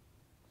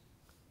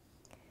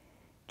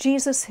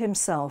 Jesus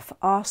himself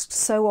asked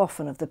so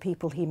often of the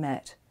people he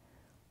met,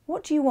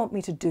 "What do you want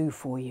me to do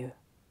for you?"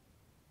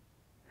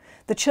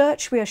 The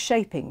church we are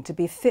shaping to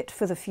be fit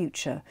for the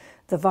future,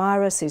 the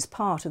virus is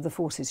part of the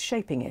forces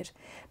shaping it,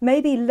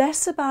 may be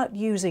less about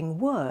using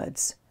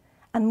words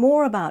and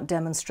more about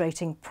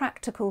demonstrating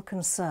practical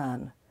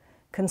concern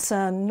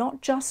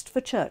not just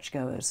for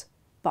churchgoers,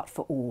 but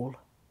for all.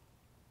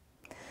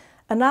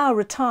 A now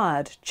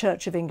retired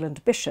Church of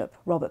England bishop,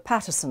 Robert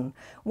Patterson,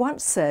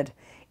 once said,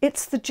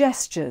 "It's the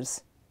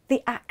gestures,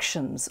 the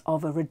actions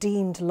of a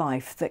redeemed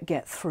life that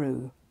get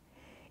through.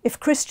 If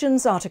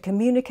Christians are to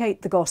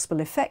communicate the gospel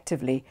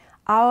effectively,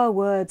 our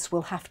words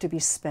will have to be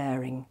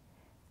sparing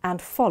and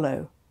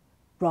follow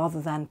rather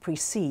than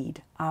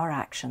precede our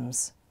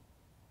actions."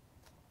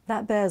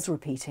 That bears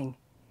repeating.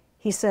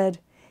 He said,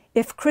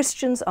 "If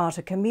Christians are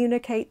to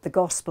communicate the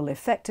gospel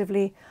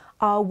effectively,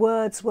 our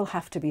words will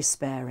have to be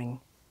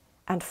sparing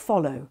and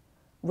follow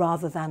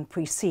rather than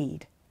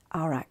precede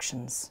our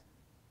actions."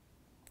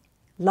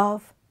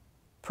 Love,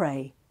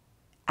 pray,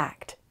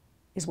 act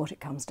is what it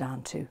comes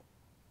down to.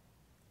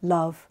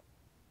 Love,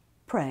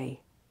 pray,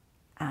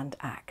 and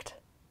act.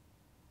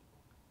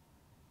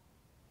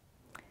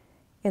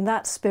 In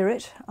that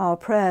spirit, our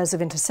prayers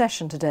of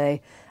intercession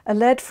today are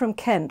led from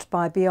Kent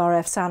by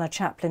BRF's Anna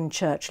Chaplain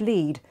Church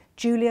lead,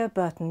 Julia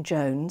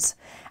Burton-Jones,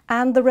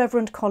 and the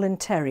Reverend Colin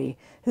Terry,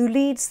 who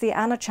leads the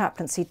Anna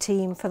Chaplaincy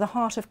team for the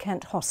Heart of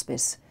Kent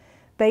Hospice,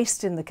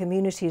 based in the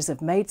communities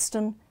of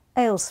Maidstone,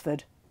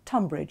 Aylesford,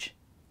 Tunbridge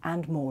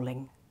and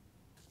Malling.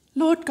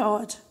 Lord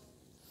God,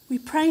 We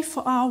pray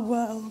for our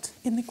world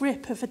in the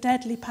grip of a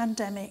deadly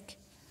pandemic.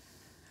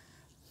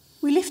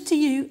 We lift to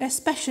you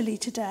especially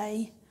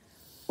today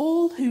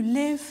all who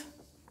live,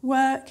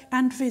 work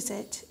and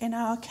visit in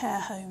our care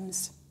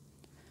homes.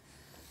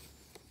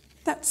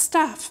 That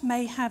staff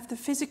may have the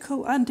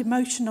physical and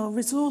emotional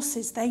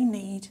resources they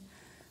need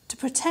to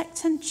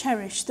protect and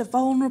cherish the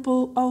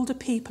vulnerable older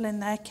people in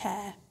their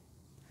care.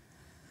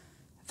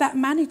 That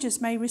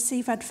managers may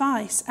receive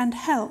advice and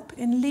help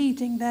in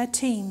leading their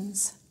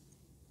teams.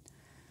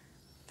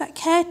 That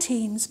care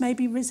teams may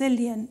be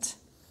resilient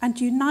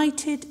and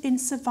united in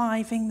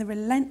surviving the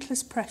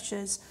relentless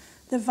pressures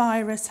the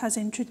virus has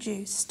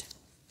introduced.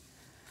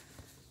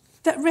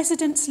 That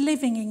residents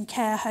living in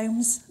care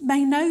homes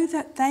may know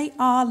that they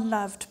are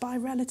loved by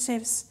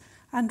relatives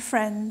and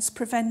friends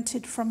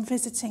prevented from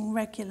visiting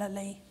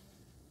regularly.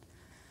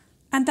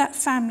 And that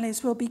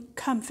families will be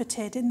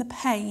comforted in the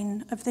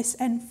pain of this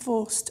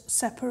enforced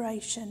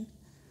separation.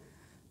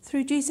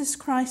 Through Jesus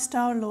Christ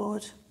our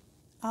Lord.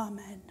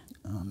 Amen.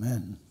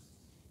 Amen.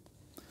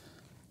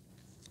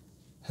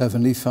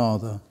 Heavenly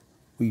Father,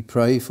 we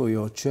pray for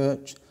your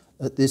church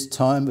at this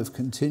time of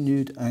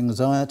continued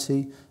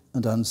anxiety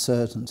and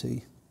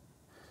uncertainty.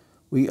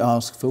 We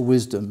ask for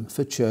wisdom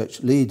for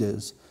church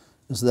leaders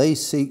as they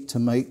seek to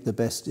make the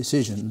best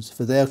decisions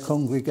for their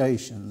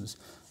congregations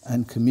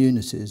and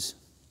communities.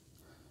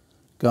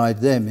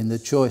 Guide them in the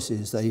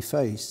choices they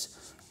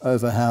face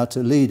over how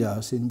to lead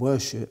us in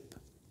worship.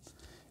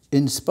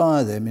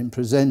 Inspire them in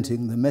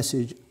presenting the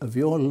message of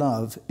your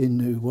love in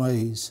new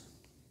ways.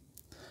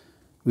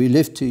 We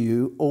lift to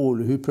you all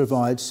who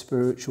provide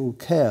spiritual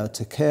care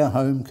to care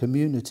home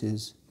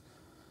communities.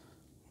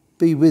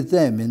 Be with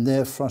them in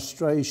their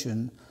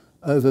frustration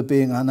over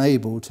being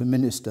unable to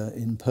minister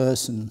in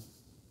person.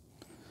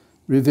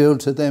 Reveal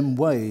to them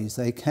ways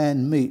they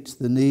can meet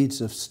the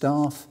needs of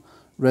staff,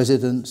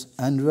 residents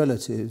and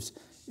relatives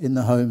in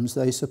the homes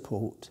they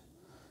support.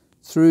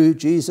 Through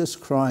Jesus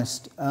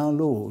Christ our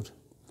Lord.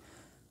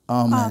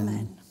 Amen.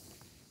 Amen.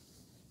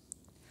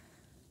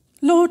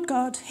 Lord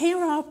God, hear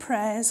our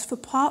prayers for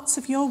parts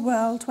of your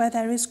world where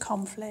there is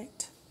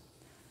conflict,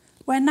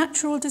 where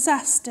natural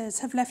disasters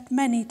have left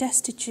many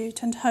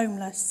destitute and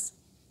homeless.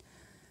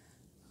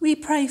 We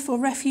pray for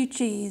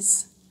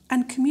refugees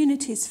and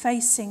communities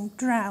facing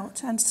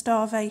drought and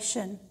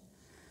starvation.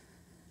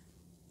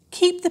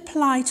 Keep the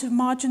plight of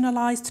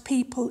marginalised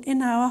people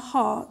in our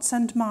hearts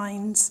and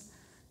minds,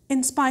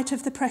 in spite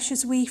of the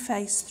pressures we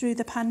face through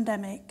the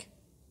pandemic.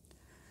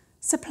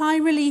 Supply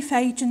relief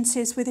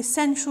agencies with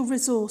essential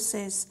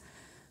resources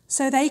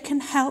so they can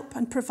help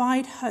and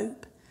provide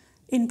hope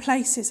in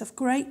places of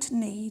great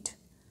need.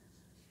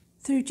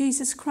 Through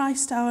Jesus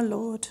Christ our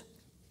Lord.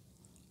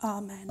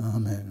 Amen.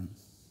 Amen.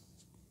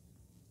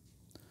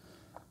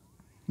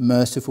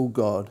 Merciful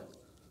God,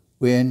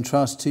 we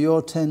entrust to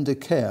your tender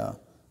care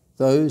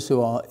those who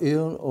are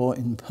ill or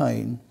in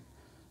pain,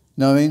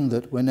 knowing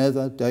that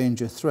whenever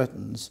danger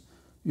threatens,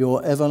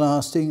 your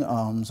everlasting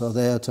arms are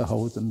there to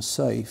hold them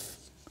safe.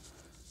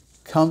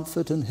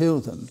 Comfort and heal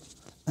them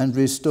and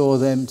restore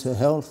them to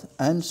health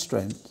and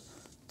strength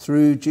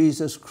through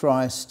Jesus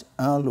Christ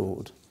our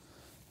Lord.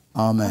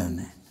 Amen.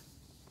 Amen.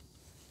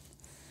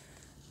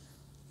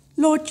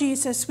 Lord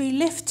Jesus, we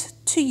lift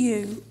to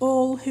you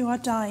all who are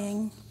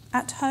dying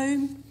at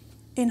home,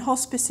 in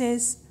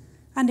hospices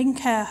and in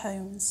care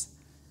homes,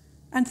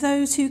 and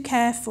those who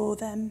care for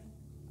them.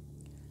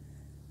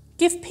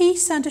 Give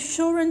peace and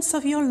assurance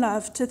of your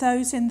love to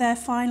those in their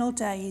final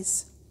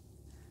days.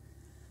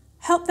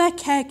 Help their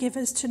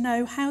caregivers to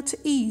know how to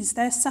ease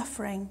their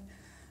suffering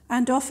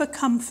and offer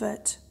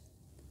comfort.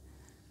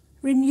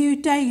 Renew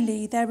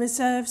daily their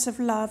reserves of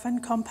love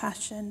and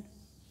compassion.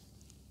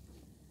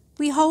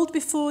 We hold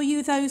before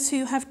you those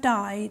who have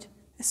died,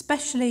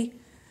 especially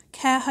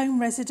care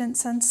home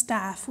residents and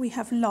staff we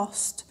have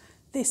lost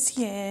this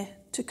year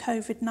to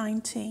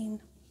COVID-19.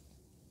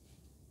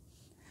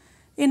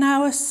 In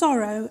our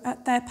sorrow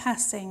at their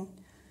passing,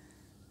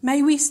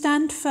 may we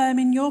stand firm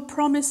in your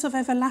promise of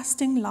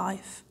everlasting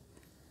life,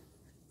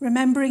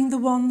 remembering the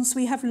ones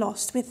we have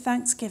lost with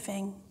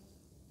thanksgiving.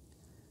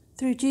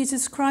 Through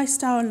Jesus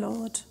Christ our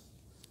Lord.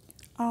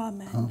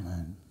 Amen.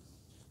 Amen.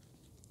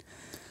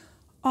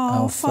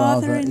 Our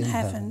Father in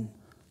heaven,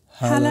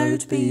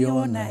 hallowed be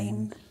your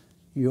name.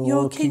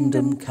 Your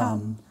kingdom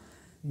come,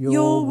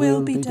 your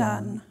will be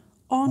done,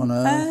 on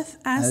earth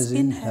as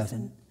in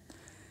heaven.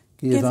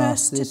 Give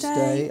us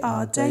today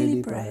our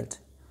daily bread.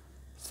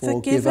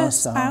 Forgive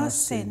us our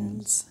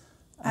sins,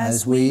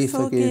 as we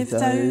forgive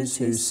those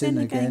who sin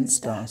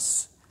against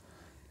us.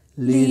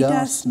 Lead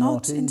us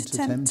not into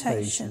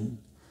temptation,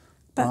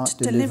 but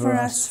deliver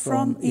us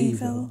from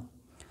evil.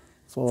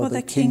 For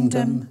the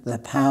kingdom, the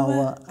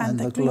power, and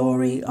the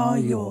glory are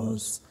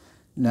yours,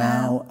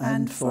 now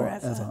and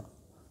forever.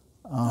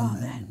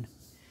 Amen.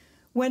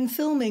 When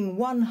filming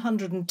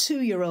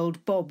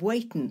 102-year-old Bob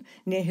Weighton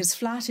near his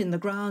flat in the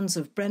grounds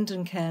of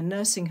Brendan Care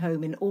Nursing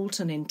Home in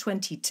Alton in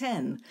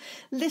 2010,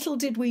 little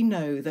did we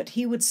know that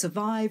he would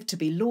survive to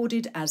be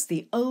lauded as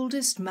the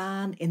oldest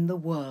man in the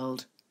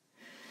world.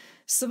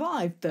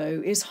 Survived,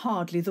 though, is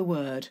hardly the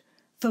word,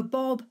 for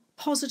Bob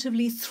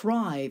positively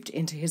thrived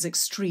into his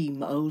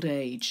extreme old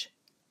age.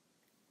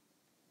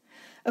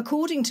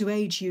 According to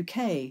Age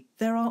UK,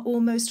 there are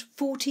almost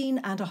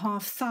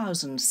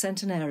 14,500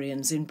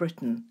 centenarians in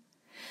Britain.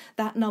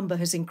 That number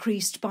has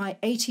increased by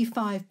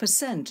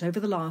 85% over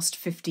the last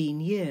 15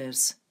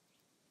 years.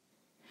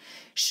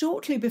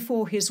 Shortly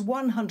before his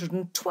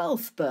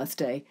 112th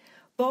birthday,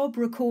 Bob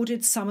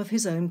recorded some of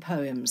his own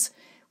poems,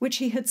 which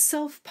he had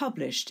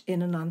self-published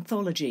in an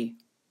anthology.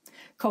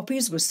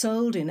 Copies were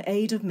sold in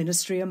aid of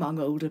ministry among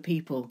older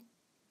people.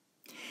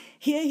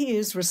 Here he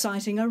is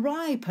reciting a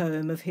wry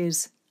poem of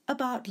his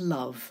about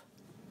love.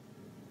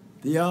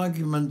 The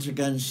argument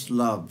against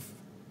love.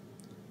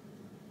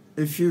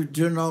 If you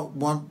do not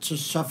want to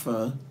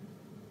suffer,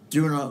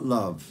 do not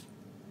love.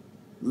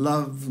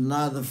 Love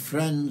neither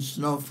friends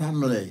nor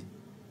family,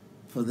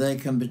 for they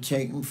can be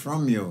taken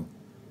from you.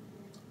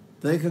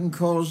 They can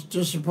cause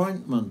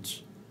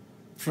disappointment,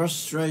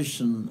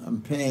 frustration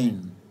and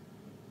pain.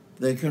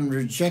 They can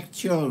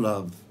reject your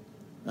love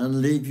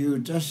and leave you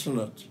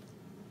desolate.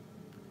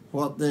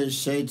 What they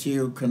say to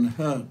you can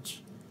hurt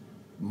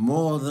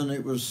more than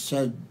it was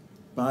said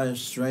by a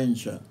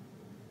stranger.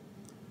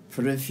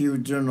 For if you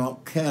do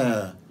not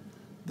care,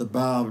 the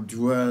barbed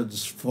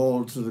words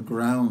fall to the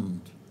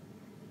ground.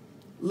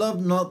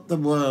 Love not the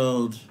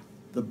world,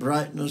 the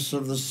brightness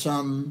of the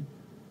sun,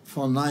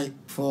 for night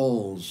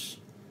falls,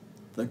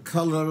 the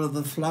colour of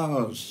the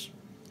flowers,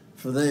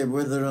 for they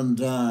wither and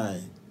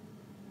die.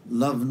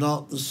 Love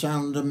not the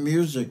sound of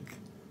music,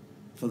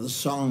 for the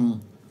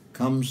song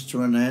comes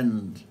to an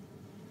end.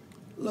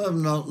 Love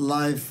not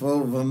life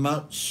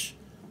overmuch,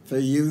 for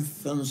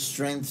youth and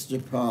strength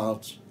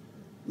depart.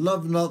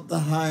 Love not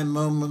the high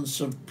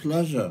moments of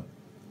pleasure,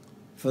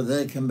 for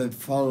they can be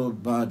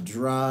followed by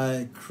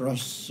dry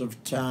crusts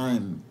of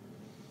time.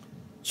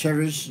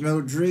 Cherish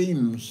no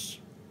dreams,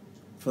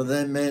 for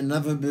they may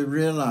never be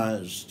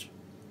realized.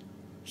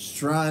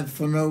 Strive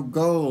for no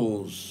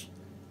goals,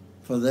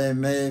 for they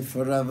may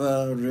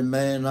forever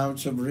remain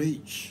out of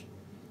reach.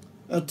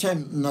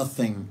 Attempt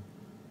nothing,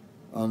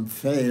 and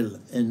fail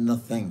in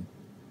nothing.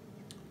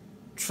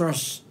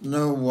 Trust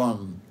no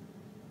one,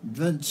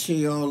 venture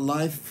your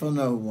life for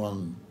no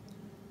one,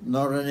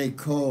 nor any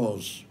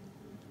cause.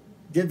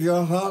 Give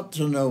your heart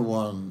to no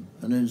one,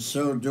 and in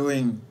so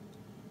doing,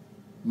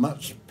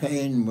 much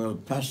pain will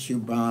pass you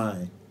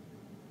by.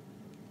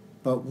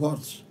 But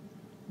what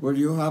will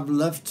you have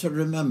left to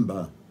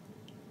remember?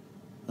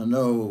 And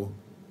oh,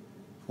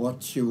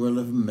 what you will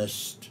have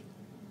missed.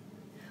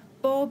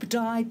 Bob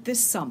died this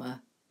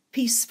summer,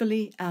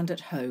 peacefully and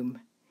at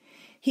home.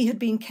 He had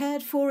been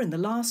cared for in the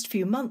last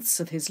few months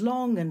of his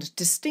long and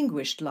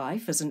distinguished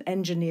life as an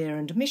engineer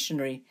and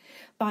missionary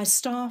by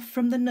staff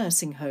from the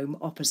nursing home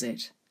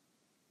opposite.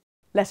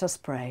 Let us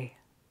pray.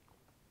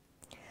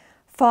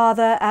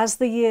 Father, as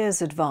the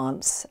years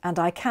advance and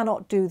I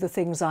cannot do the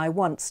things I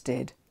once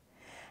did,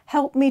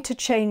 help me to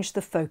change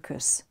the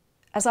focus,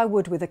 as I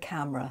would with a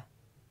camera,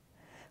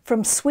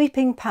 from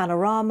sweeping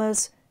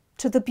panoramas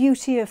to the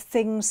beauty of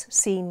things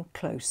seen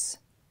close.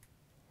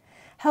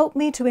 Help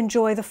me to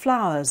enjoy the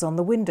flowers on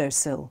the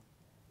windowsill,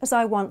 as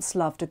I once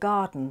loved a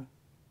garden,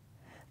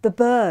 the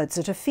birds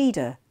at a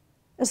feeder,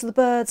 as the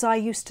birds I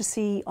used to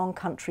see on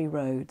country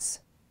roads,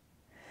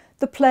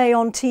 the play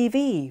on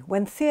TV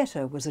when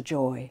theatre was a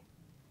joy,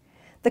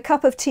 the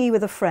cup of tea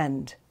with a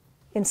friend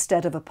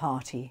instead of a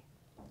party,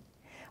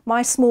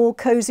 my small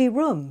cosy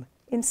room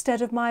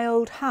instead of my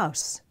old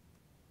house.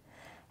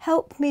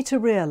 Help me to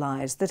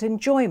realise that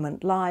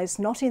enjoyment lies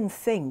not in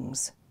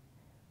things,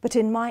 but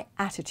in my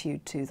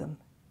attitude to them.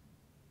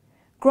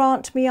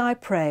 Grant me, I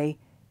pray,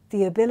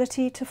 the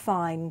ability to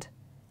find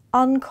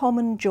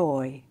uncommon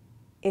joy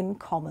in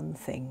common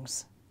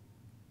things.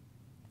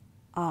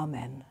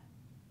 Amen.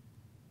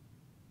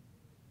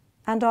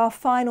 And our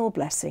final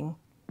blessing,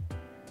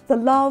 the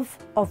love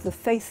of the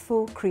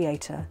faithful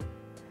Creator,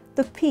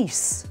 the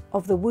peace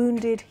of the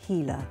wounded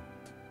healer,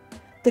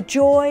 the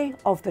joy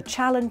of the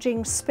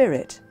challenging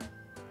Spirit,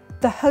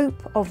 the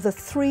hope of the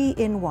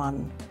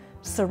three-in-one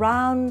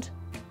surround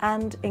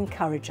and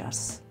encourage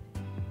us,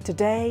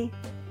 today,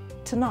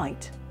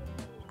 tonight,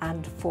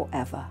 and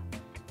forever.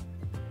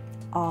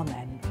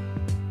 Amen.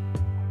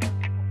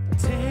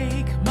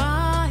 Take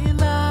my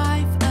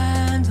life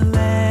and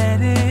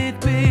let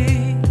it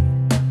be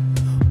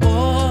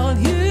all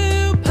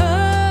you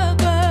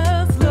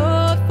purpose,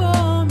 Lord,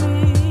 for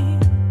me.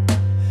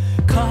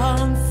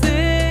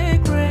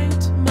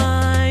 Consecrate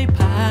my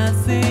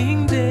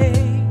passing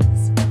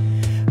days.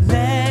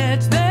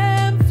 Let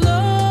them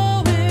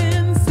flow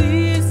in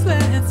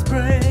ceaseless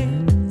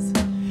praise.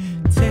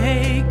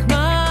 Take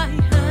my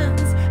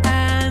hands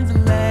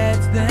and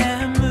let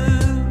them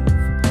move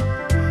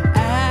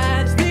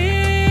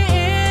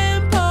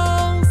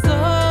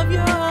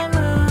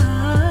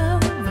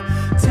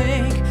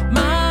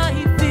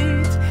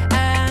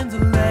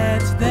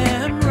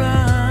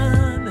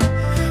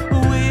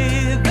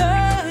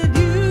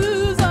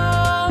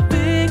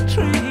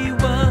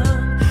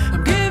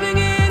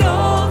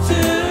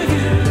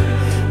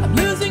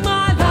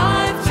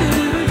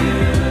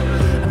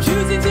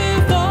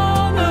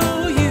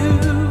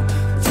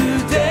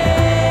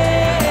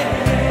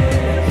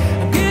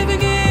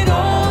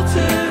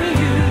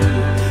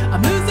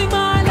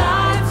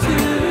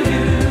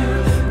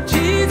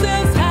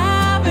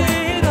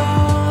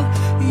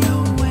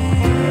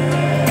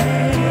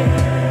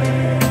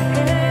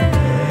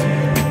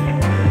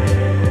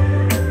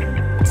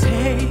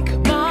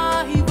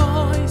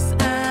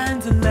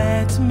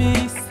let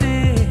me